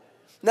tie on.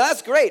 Now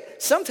that's great.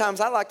 Sometimes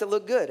I like to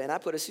look good and I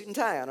put a suit and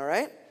tie on, all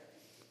right?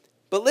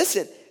 But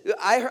listen,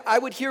 I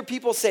would hear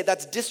people say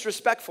that's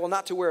disrespectful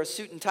not to wear a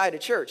suit and tie to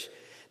church.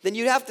 Then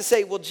you'd have to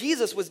say, well,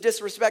 Jesus was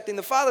disrespecting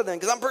the Father then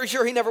because I'm pretty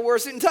sure he never wore a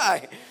suit and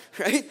tie,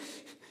 right?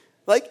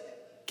 Like,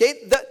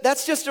 okay,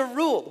 that's just a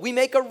rule. We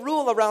make a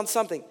rule around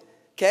something,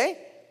 okay?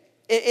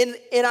 And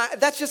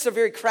that's just a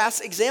very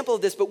crass example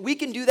of this, but we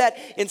can do that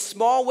in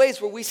small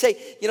ways where we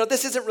say, you know,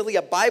 this isn't really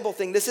a Bible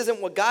thing. This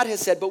isn't what God has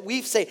said, but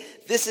we say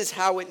this is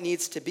how it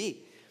needs to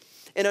be.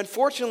 And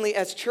unfortunately,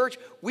 as church,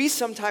 we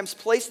sometimes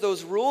place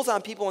those rules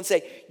on people and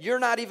say, you're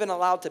not even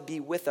allowed to be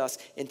with us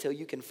until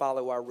you can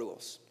follow our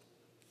rules.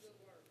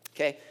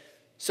 Okay?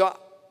 So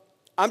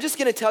I'm just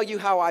going to tell you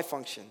how I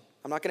function.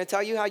 I'm not going to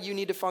tell you how you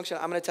need to function.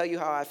 I'm going to tell you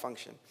how I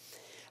function.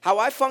 How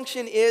I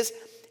function is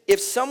if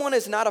someone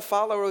is not a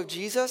follower of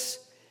Jesus,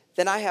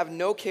 then I have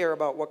no care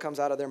about what comes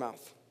out of their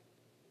mouth.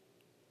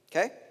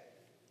 Okay?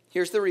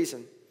 Here's the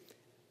reason.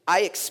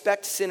 I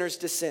expect sinners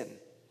to sin.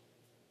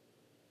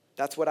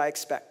 That's what I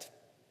expect.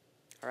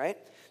 All right?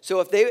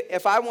 So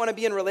if I want to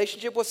be in a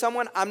relationship with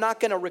someone, I'm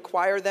not going to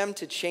require them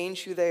to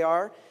change who they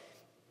are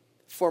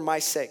for my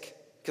sake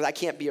because I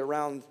can't be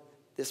around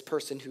this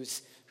person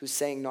who's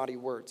saying naughty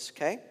words,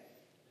 okay?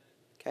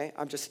 Okay,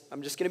 I'm just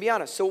going to be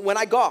honest. So when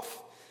I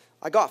golf.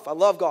 I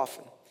love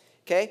golfing.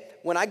 Okay,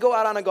 when I go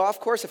out on a golf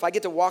course, if I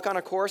get to walk on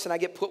a course and I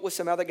get put with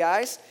some other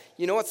guys,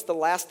 you know what's the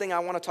last thing I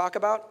want to talk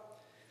about?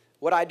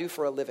 What I do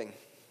for a living.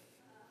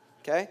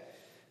 Okay,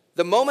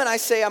 the moment I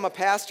say I'm a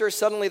pastor,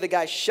 suddenly the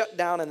guys shut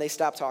down and they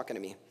stop talking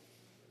to me.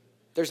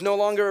 There's no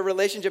longer a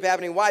relationship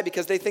happening. Why?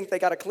 Because they think they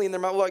got to clean their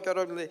mouth.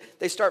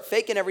 They start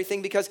faking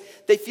everything because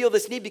they feel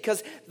this need.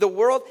 Because the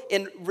world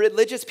and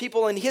religious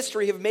people in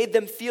history have made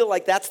them feel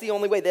like that's the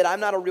only way, that I'm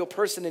not a real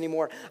person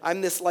anymore.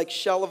 I'm this like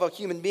shell of a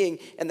human being,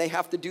 and they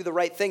have to do the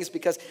right things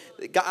because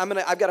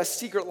I've got a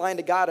secret line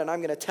to God, and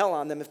I'm going to tell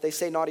on them if they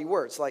say naughty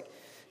words. Like,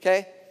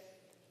 okay?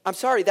 I'm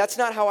sorry, that's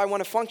not how I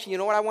want to function. You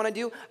know what I want to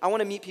do? I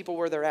want to meet people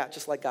where they're at,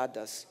 just like God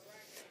does.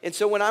 And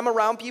so when I'm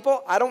around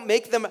people, I don't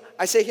make them,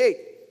 I say,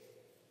 hey,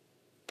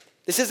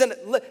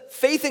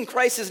 faith in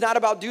Christ is not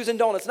about do's and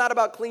don'ts. It's not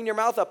about clean your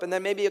mouth up and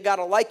then maybe God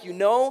will like you.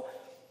 No,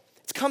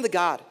 it's come to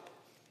God.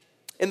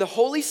 And the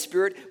Holy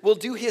Spirit will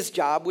do his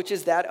job, which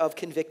is that of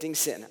convicting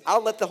sin.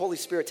 I'll let the Holy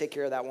Spirit take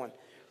care of that one,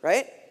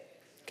 right?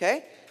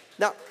 Okay?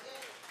 Now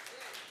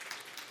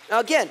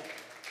again,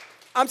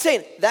 I'm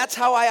saying that's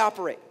how I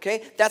operate,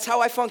 okay? That's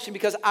how I function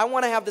because I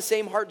want to have the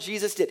same heart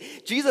Jesus did.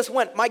 Jesus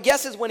went, my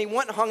guess is when he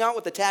went and hung out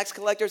with the tax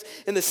collectors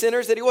and the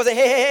sinners that he wasn't,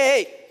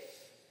 hey.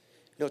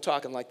 No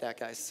talking like that,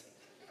 guys.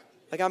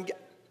 Like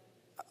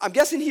I'm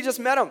guessing he just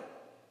met them.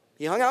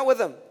 He hung out with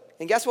them.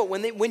 And guess what?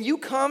 When you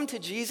come to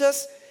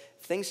Jesus,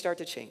 things start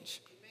to change.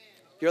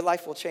 Your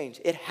life will change.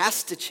 It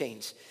has to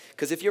change.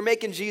 Because if you're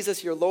making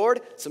Jesus your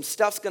Lord, some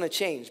stuff's going to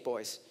change,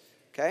 boys.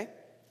 Okay?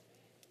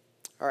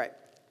 All right.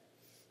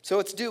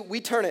 So we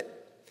turn it.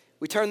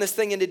 We turn this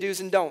thing into do's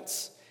and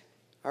don'ts.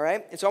 All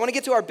right? And so I want to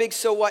get to our big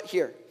so what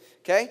here.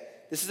 Okay?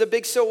 This is a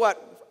big so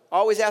what.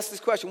 Always ask this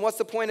question. What's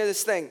the point of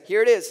this thing?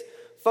 Here it is.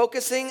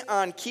 Focusing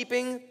on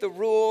keeping the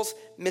rules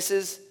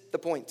misses the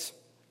point.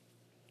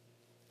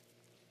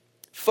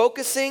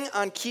 Focusing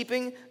on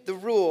keeping the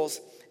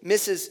rules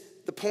misses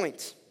the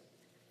point.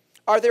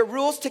 Are there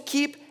rules to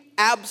keep?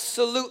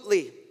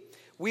 Absolutely.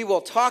 We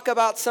will talk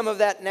about some of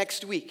that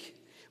next week.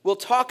 We'll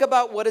talk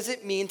about what does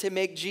it mean to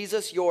make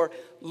Jesus your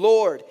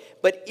Lord.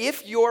 But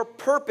if your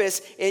purpose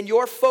and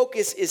your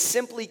focus is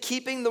simply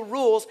keeping the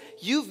rules,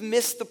 you've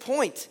missed the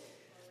point.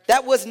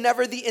 That was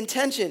never the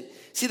intention.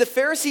 See, the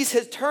Pharisees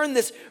had turned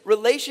this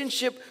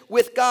relationship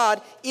with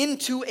God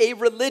into a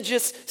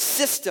religious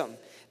system.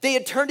 They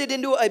had turned it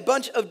into a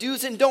bunch of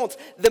do's and don'ts.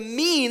 The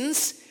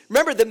means,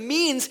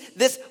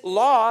 this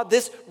law,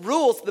 this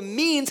rules, the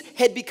means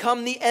had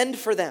become the end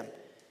for them.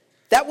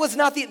 That was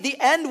not the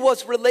end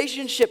was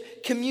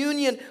relationship,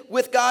 communion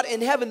with God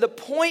in heaven. The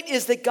point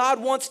is that God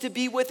wants to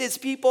be with his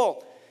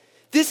people.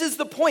 This is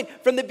the point.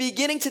 From the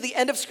beginning to the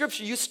end of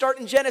Scripture, you start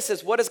in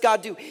Genesis. What does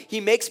God do? He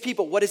makes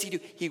people. What does he do?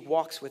 He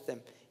walks with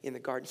them in the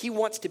garden. He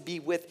wants to be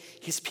with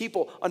his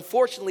people.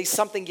 Unfortunately,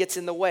 something gets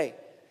in the way.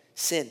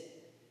 Sin.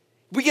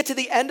 We get to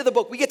the end of the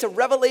book. We get to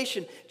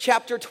Revelation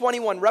chapter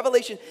 21.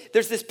 Revelation,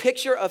 there's this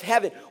picture of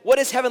heaven. What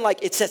is heaven like?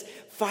 It says,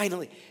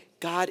 finally,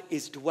 God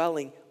is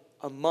dwelling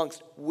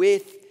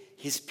with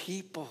his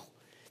people.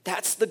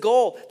 That's the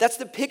goal. That's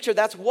the picture.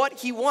 That's what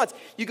he wants.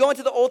 You go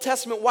into the Old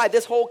Testament, why?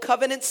 This whole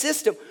covenant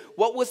system.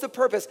 What was the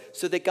purpose?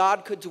 So that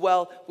God could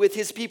dwell with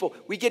his people.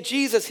 We get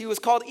Jesus. He was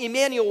called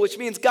Emmanuel, which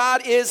means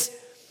God is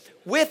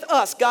with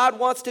us. God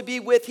wants to be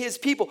with his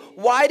people.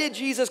 Why did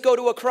Jesus go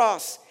to a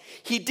cross?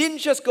 He didn't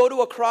just go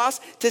to a cross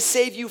to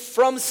save you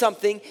from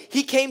something.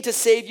 He came to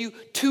save you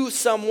to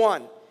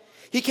someone.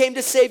 He came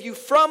to save you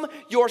from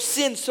your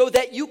sins so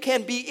that you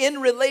can be in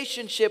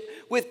relationship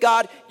with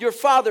God, your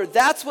Father.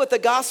 That's what the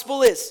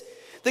gospel is.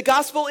 The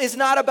gospel is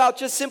not about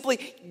just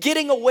simply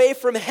getting away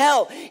from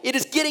hell. It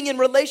is getting in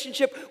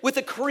relationship with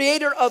the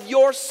creator of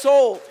your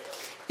soul.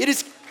 It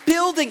is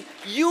building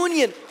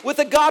union with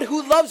a God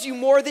who loves you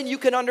more than you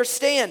can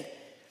understand.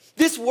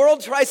 This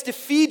world tries to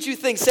feed you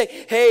things,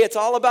 say, hey, it's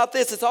all about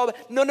this, it's all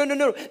about... No.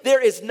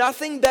 There is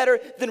nothing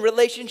better than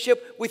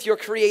relationship with your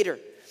creator.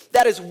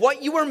 That is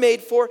what you were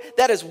made for.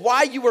 That is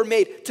why you were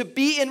made, to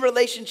be in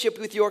relationship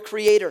with your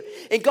creator.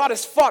 And God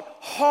has fought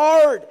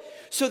hard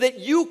so that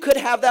you could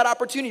have that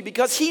opportunity,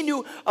 because he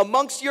knew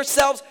amongst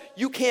yourselves,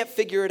 you can't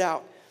figure it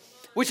out.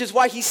 Which is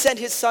why he sent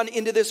his son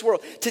into this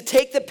world, to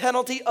take the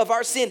penalty of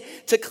our sin,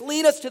 to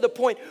clean us to the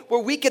point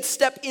where we could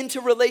step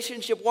into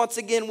relationship once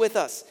again with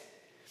us.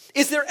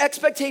 Is there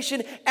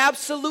expectation?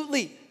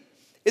 Absolutely.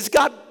 Is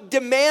God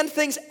demand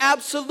things?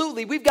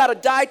 Absolutely. We've got to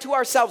die to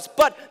ourselves.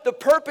 But the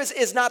purpose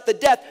is not the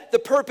death. The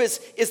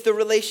purpose is the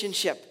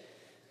relationship.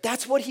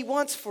 That's what he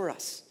wants for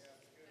us.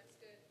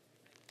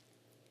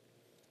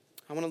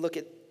 I want to look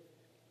at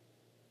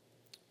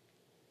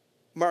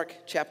Mark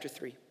chapter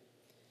 3.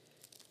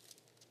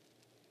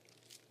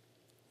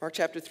 Mark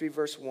chapter 3,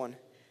 verse 1.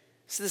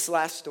 This is this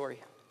last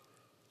story.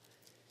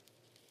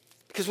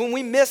 Because when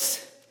we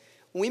miss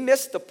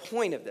the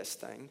point of this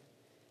thing,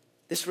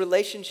 this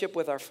relationship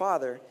with our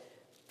Father,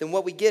 then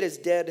what we get is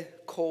dead,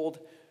 cold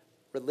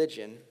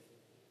religion.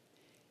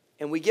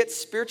 And we get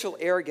spiritual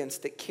arrogance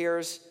that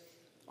cares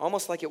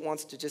almost like it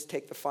wants to just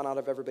take the fun out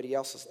of everybody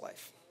else's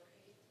life.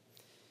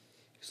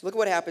 So look at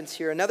what happens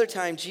here. Another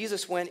time,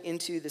 Jesus went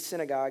into the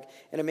synagogue,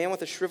 and a man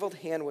with a shriveled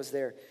hand was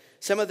there.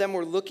 Some of them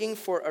were looking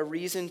for a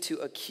reason to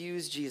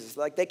accuse Jesus.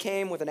 Like they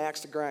came with an axe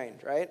to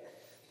grind, right?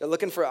 They're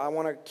looking for, I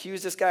want to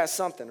accuse this guy of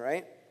something,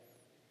 right?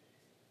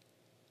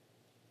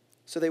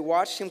 So they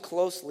watched him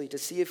closely to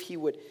see if he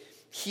would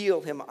heal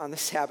him on the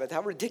Sabbath.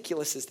 How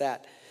ridiculous is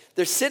that?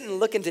 They're sitting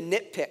looking to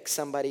nitpick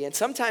somebody. And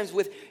sometimes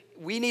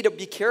we need to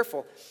be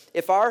careful.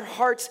 If our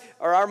hearts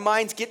or our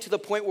minds get to the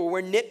point where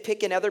we're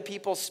nitpicking other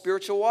people's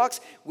spiritual walks,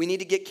 we need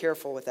to get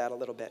careful with that a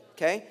little bit,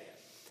 okay?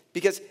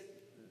 Because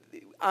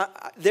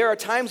there are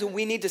times when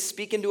we need to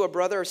speak into a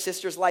brother or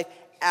sister's life,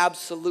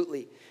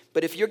 absolutely.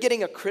 But if you're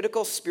getting a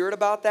critical spirit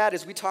about that,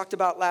 as we talked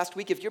about last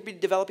week, if you're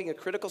developing a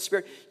critical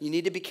spirit, you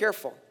need to be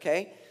careful,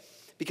 okay?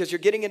 Because you're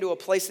getting into a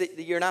place that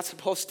you're not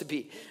supposed to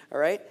be, all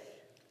right?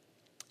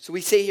 So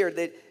we say here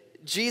that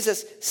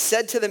Jesus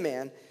said to the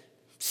man,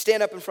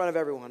 stand up in front of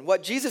everyone.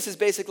 What Jesus is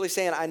basically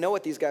saying, I know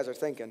what these guys are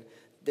thinking.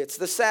 It's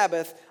the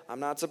Sabbath. I'm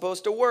not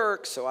supposed to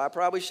work, so I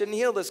probably shouldn't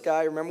heal this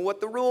guy. Remember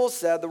what the rules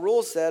said. The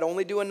rules said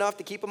only do enough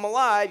to keep him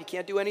alive. You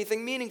can't do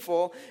anything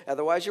meaningful.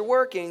 Otherwise, you're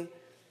working.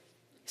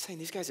 He's saying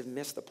these guys have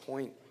missed the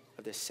point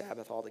of this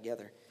Sabbath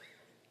altogether.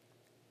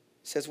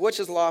 He says, which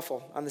is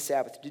lawful on the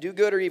Sabbath, to do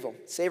good or evil,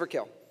 save or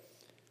kill?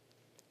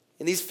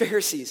 And these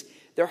Pharisees,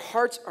 their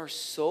hearts are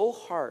so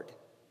hard.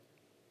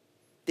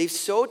 They've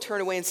so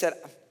turned away and said,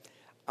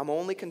 I'm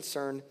only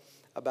concerned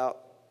about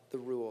the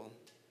rule.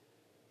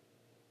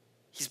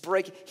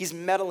 He's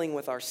meddling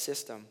with our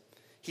system.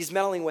 He's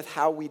meddling with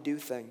how we do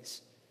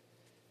things.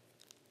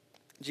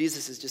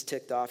 Jesus is just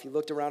ticked off. He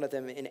looked around at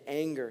them in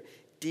anger,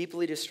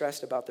 deeply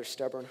distressed about their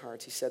stubborn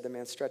hearts. He said to the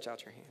man, stretch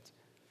out your hands.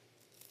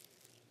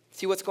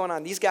 See what's going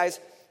on? These guys,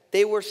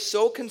 they were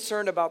so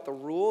concerned about the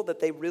rule that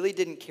they really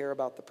didn't care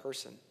about the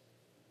person.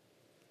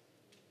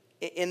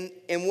 And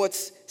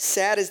what's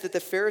sad is that the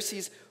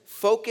Pharisees'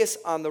 focus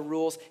on the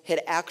rules had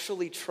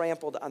actually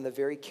trampled on the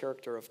very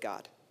character of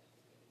God.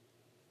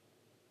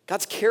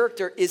 God's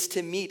character is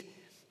to meet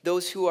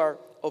those who are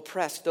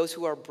oppressed, those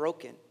who are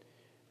broken,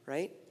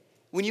 right?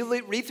 When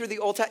you read through the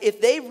Old Testament,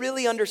 if they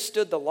really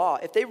understood the law,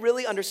 if they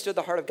really understood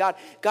the heart of God,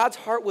 God's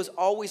heart was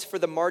always for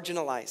the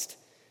marginalized.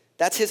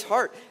 That's his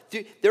heart.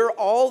 There are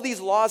all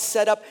these laws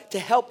set up to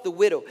help the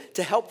widow,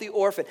 to help the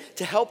orphan,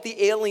 to help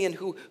the alien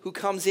who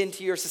comes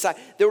into your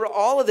society. There were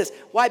all of this.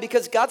 Why?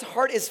 Because God's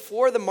heart is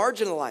for the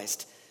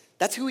marginalized.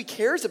 That's who he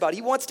cares about.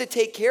 He wants to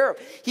take care of.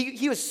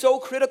 He was so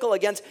critical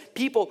against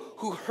people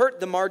who hurt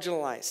the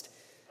marginalized.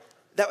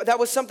 That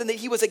was something that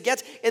he was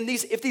against. And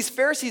if these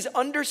Pharisees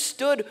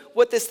understood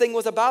what this thing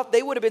was about,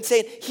 they would have been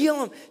saying,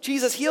 heal him.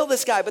 Jesus, heal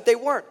this guy. But they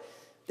weren't.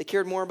 They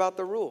cared more about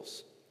the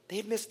rules. They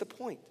had missed the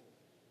point.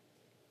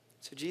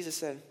 So Jesus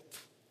said,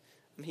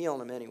 I'm healing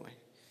them anyway.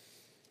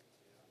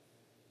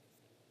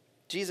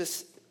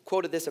 Jesus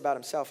quoted this about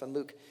himself in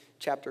Luke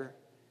chapter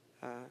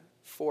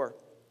 4.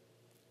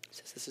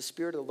 It says, the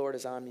Spirit of the Lord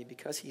is on me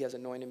because he has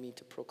anointed me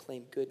to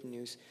proclaim good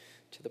news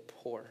to the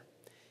poor.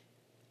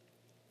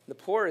 The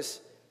poor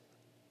is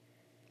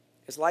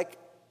like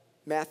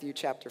Matthew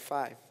chapter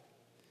 5.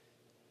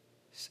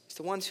 It's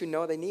the ones who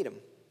know they need him,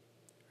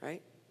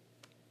 right?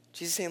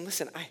 Jesus is saying,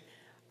 listen,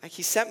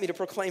 he sent me to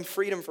proclaim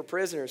freedom for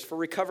prisoners, for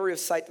recovery of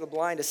sight to the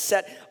blind, to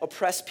set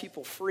oppressed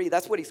people free.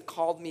 That's what he's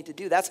called me to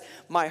do. That's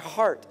my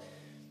heart.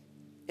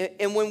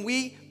 And when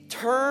we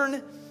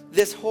turn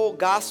this whole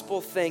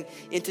gospel thing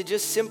into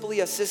just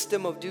simply a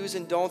system of do's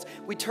and don'ts,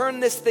 we turn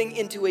this thing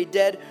into a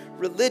dead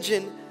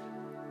religion,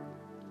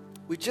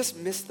 we just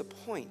miss the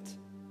point,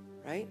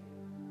 right?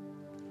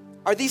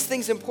 Are these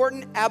things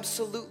important?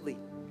 Absolutely.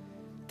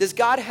 Does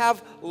God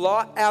have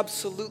law?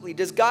 Absolutely.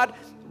 Does God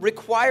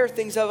require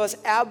things of us?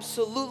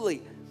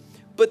 Absolutely.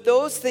 But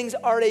those things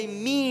are a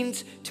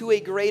means to a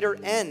greater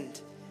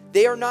end.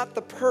 They are not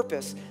the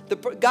purpose.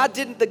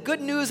 The good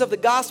news of the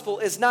gospel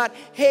is not,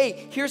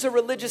 hey, here's a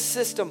religious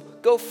system,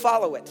 go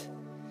follow it.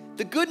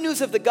 The good news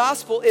of the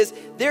gospel is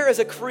there is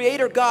a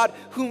creator God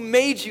who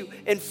made you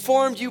and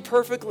formed you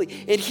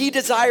perfectly, and he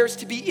desires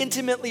to be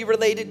intimately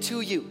related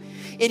to you.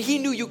 And he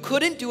knew you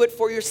couldn't do it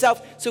for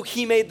yourself, so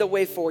he made the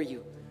way for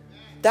you.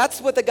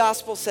 That's what the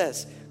gospel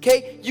says.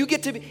 Okay, you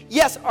get to be,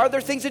 yes, are there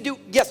things to do?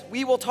 Yes,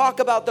 we will talk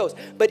about those.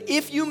 But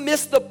if you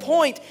miss the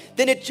point,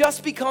 then it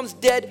just becomes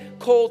dead,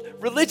 cold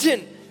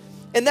religion.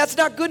 And that's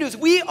not good news.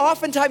 We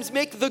oftentimes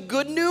make the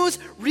good news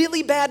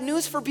really bad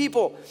news for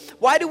people.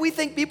 Why do we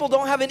think people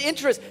don't have an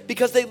interest?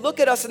 Because they look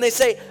at us and they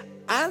say,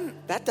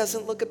 that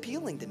doesn't look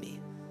appealing to me.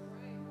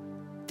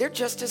 They're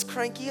just as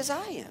cranky as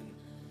I am.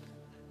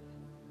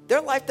 Their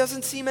life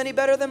doesn't seem any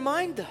better than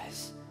mine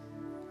does.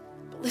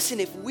 But listen,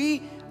 if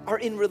we are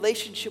in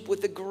relationship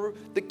with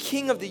the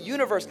King of the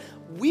universe,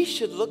 we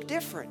should look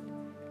different.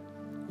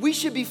 We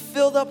should be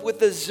filled up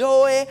with the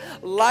Zoe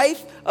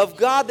life of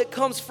God that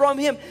comes from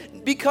him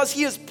because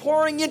he is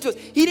pouring into us.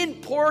 He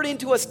didn't pour it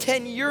into us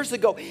 10 years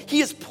ago.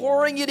 He is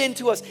pouring it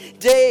into us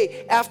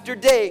day after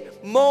day,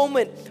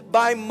 moment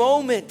by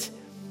moment.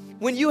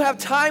 When you have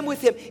time with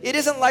him, it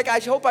isn't like I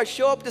hope I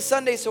show up to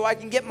Sunday so I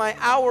can get my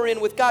hour in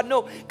with God.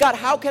 No, God,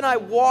 how can I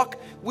walk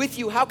with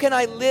you? How can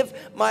I live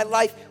my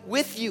life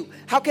with you?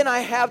 How can I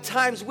have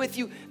times with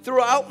you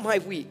throughout my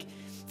week,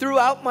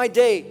 throughout my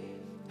day?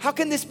 How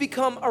can this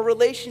become a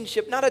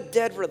relationship, not a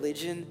dead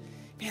religion?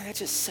 Man, that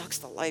just sucks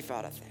the life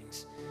out of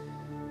things.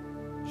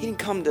 He didn't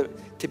come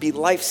to be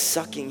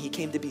life-sucking. He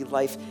came to be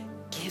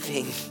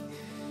life-giving.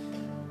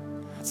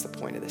 That's the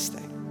point of this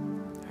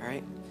thing, all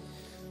right?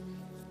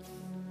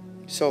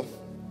 So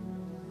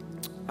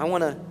I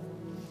want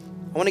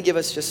to give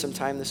us just some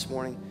time this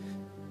morning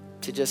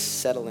to just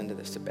settle into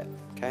this a bit,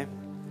 okay?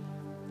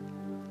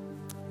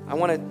 I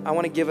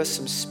want to give us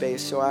some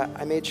space. So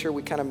I made sure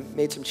we kind of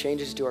made some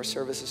changes to our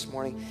service this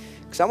morning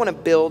because I want to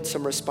build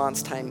some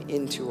response time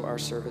into our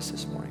service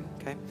this morning,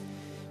 okay?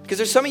 Because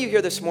there's some of you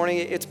here this morning,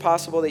 it's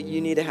possible that you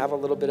need to have a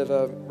little bit of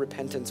a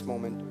repentance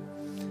moment.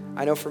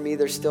 I know for me,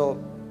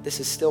 this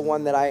is still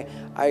one that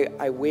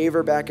I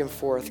waver back and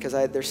forth because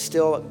there's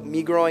still,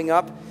 me growing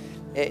up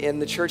in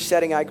the church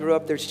setting I grew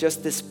up, there's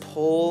just this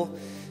pull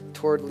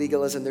toward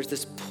legalism. There's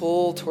this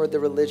pull toward the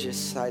religious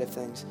side of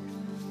things.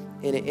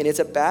 And it's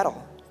a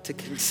battle to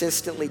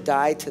consistently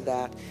die to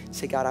that.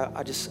 Say, God,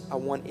 I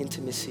want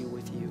intimacy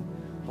with you.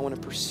 I want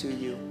to pursue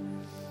you.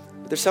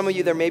 But there's some of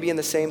you that may be in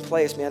the same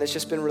place, man. It's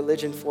just been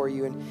religion for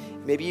you.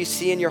 And maybe you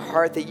see in your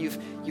heart that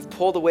you've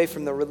pulled away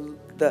from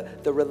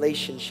the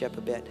relationship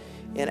a bit.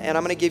 And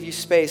I'm going to give you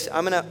space.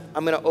 I'm going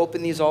to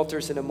open these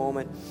altars in a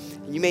moment.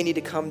 And you may need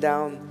to come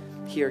down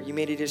here. You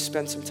may need to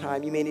spend some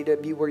time. You may need to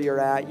be where you're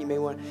at. You may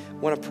want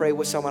to pray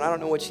with someone. I don't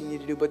know what you need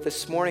to do. But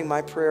this morning,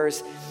 my prayer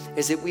is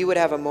that we would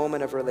have a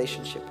moment of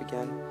relationship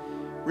again.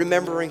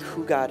 Remembering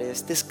who God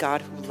is. This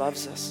God who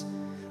loves us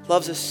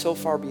so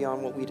far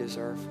beyond what we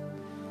deserve.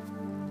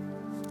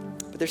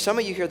 But there's some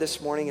of you here this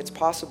morning, it's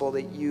possible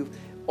that you've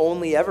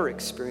only ever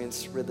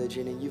experienced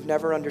religion and you've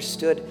never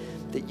understood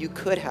that you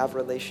could have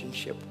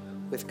relationship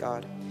with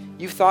God.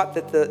 You thought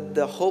that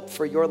the hope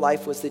for your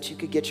life was that you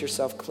could get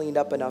yourself cleaned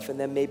up enough and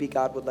then maybe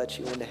God would let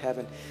you into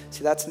heaven.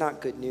 See, that's not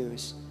good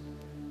news.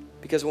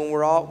 Because when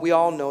we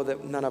all know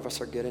that none of us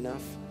are good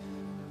enough.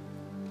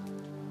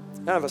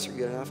 None of us are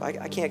good enough.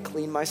 I can't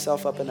clean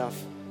myself up enough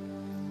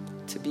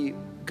to be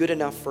good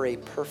enough for a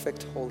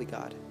perfect, holy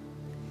God.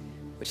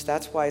 Which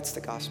that's why it's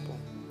the gospel.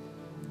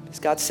 Because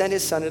God sent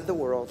his son into the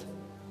world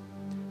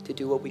to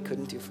do what we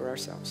couldn't do for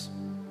ourselves.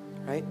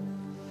 Right?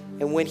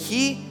 And when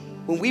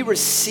we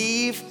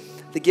receive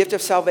the gift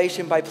of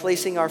salvation by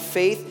placing our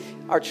faith,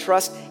 our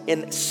trust,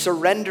 and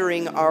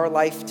surrendering our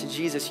life to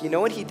Jesus, you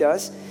know what he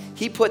does?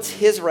 He puts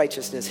his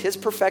righteousness, his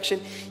perfection,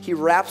 he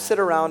wraps it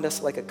around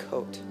us like a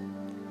coat.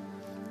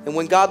 And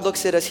when God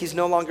looks at us, he's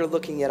no longer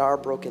looking at our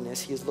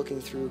brokenness. He is looking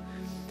through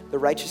the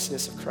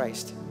righteousness of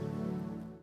Christ.